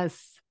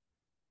 Yes.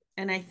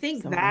 And I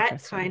think So that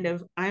interesting. kind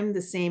of, I'm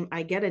the same.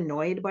 I get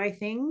annoyed by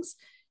things.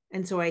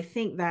 And so I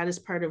think that is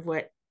part of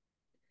what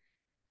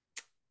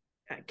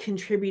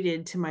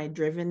contributed to my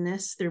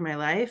drivenness through my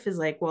life is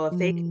like, well, if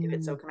they can do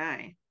it, so Mm, can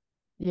I.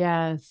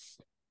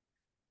 yes.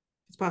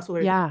 It's possible.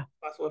 It's Yeah.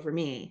 possible for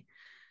me.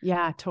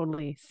 Yeah,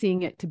 totally.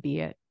 Seeing it to be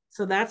it.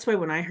 So that's why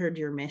when I heard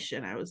your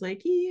mission, I was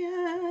like,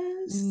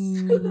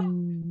 yes.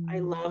 I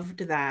Mm, loved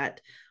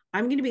that.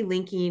 I'm going to be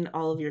linking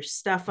all of your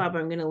stuff up.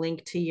 I'm going to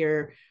link to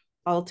your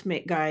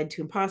ultimate guide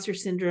to imposter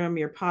syndrome,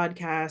 your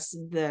podcast,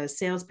 the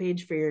sales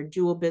page for your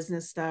dual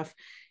business stuff,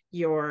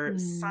 your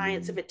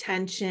science of mm.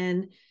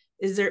 attention.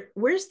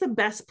 Where's the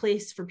best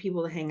place for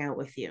people to hang out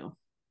with you?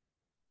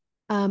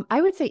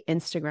 I would say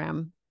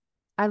Instagram.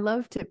 I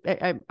love to,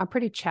 I'm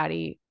pretty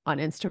chatty on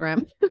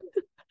Instagram.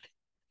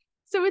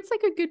 So it's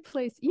like a good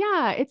place.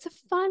 Yeah, it's a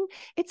fun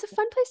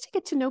place to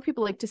get to know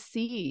people, like to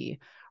see,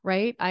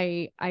 right?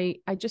 I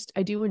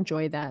do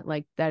enjoy that,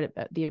 like that,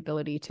 the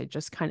ability to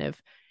just kind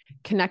of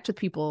connect with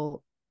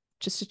people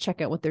just to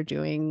check out what they're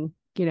doing,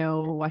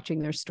 watching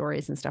their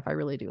stories and stuff. I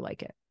really do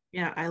like it.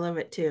 Yeah, I love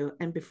it too.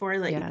 And before I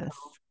let you go, Yes.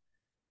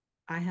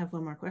 I have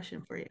one more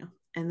question for you.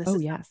 And this Oh,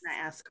 is yes.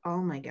 something I ask all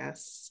my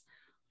guests.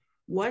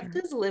 Let's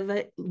hear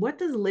it. What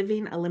does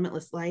living a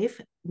limitless life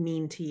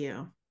mean to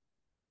you?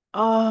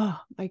 Oh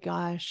my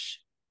gosh.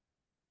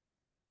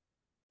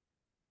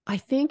 I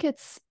think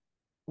it's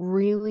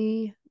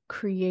really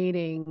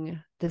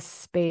creating the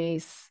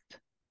space,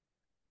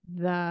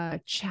 the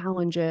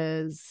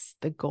challenges,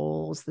 the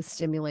goals, the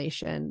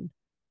stimulation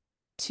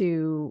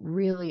to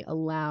really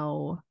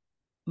allow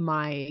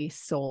my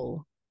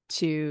soul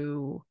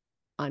to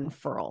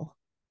unfurl.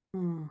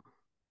 Mm,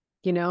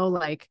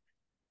 Like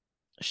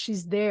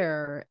she's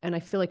there. And I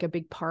feel like a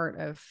big part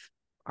of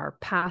our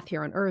path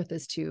here on earth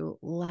is to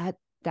let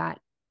that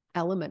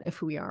element of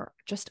who we are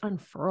just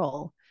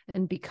unfurl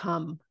and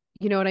become,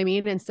 you know what I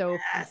mean? And so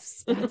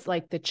yes. that's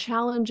like the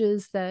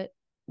challenges that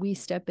we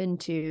step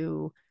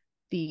into,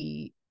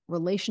 the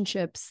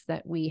relationships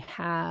that we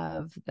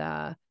have,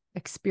 the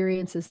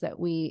experiences that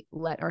we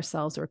let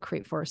ourselves or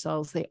create for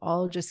ourselves, they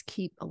all just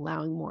keep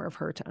allowing more of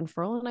her to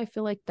unfurl. And I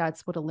feel like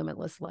that's what a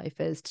limitless life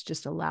is, to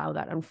just allow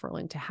that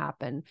unfurling to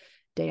happen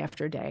day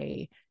after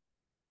day,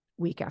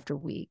 week after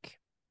week,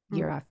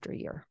 year Mm, after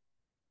year.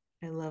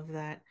 I love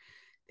that.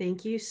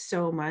 Thank you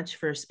so much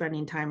for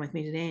spending time with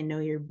me today. I know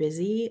you're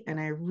busy, and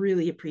I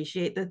really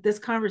appreciate that. This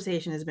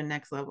conversation has been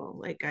next level.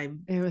 Like,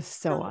 I'm It was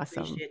so so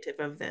awesome. appreciative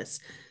of this.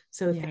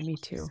 So, Yeah, thank me you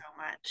too. so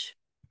much.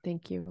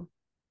 Thank you.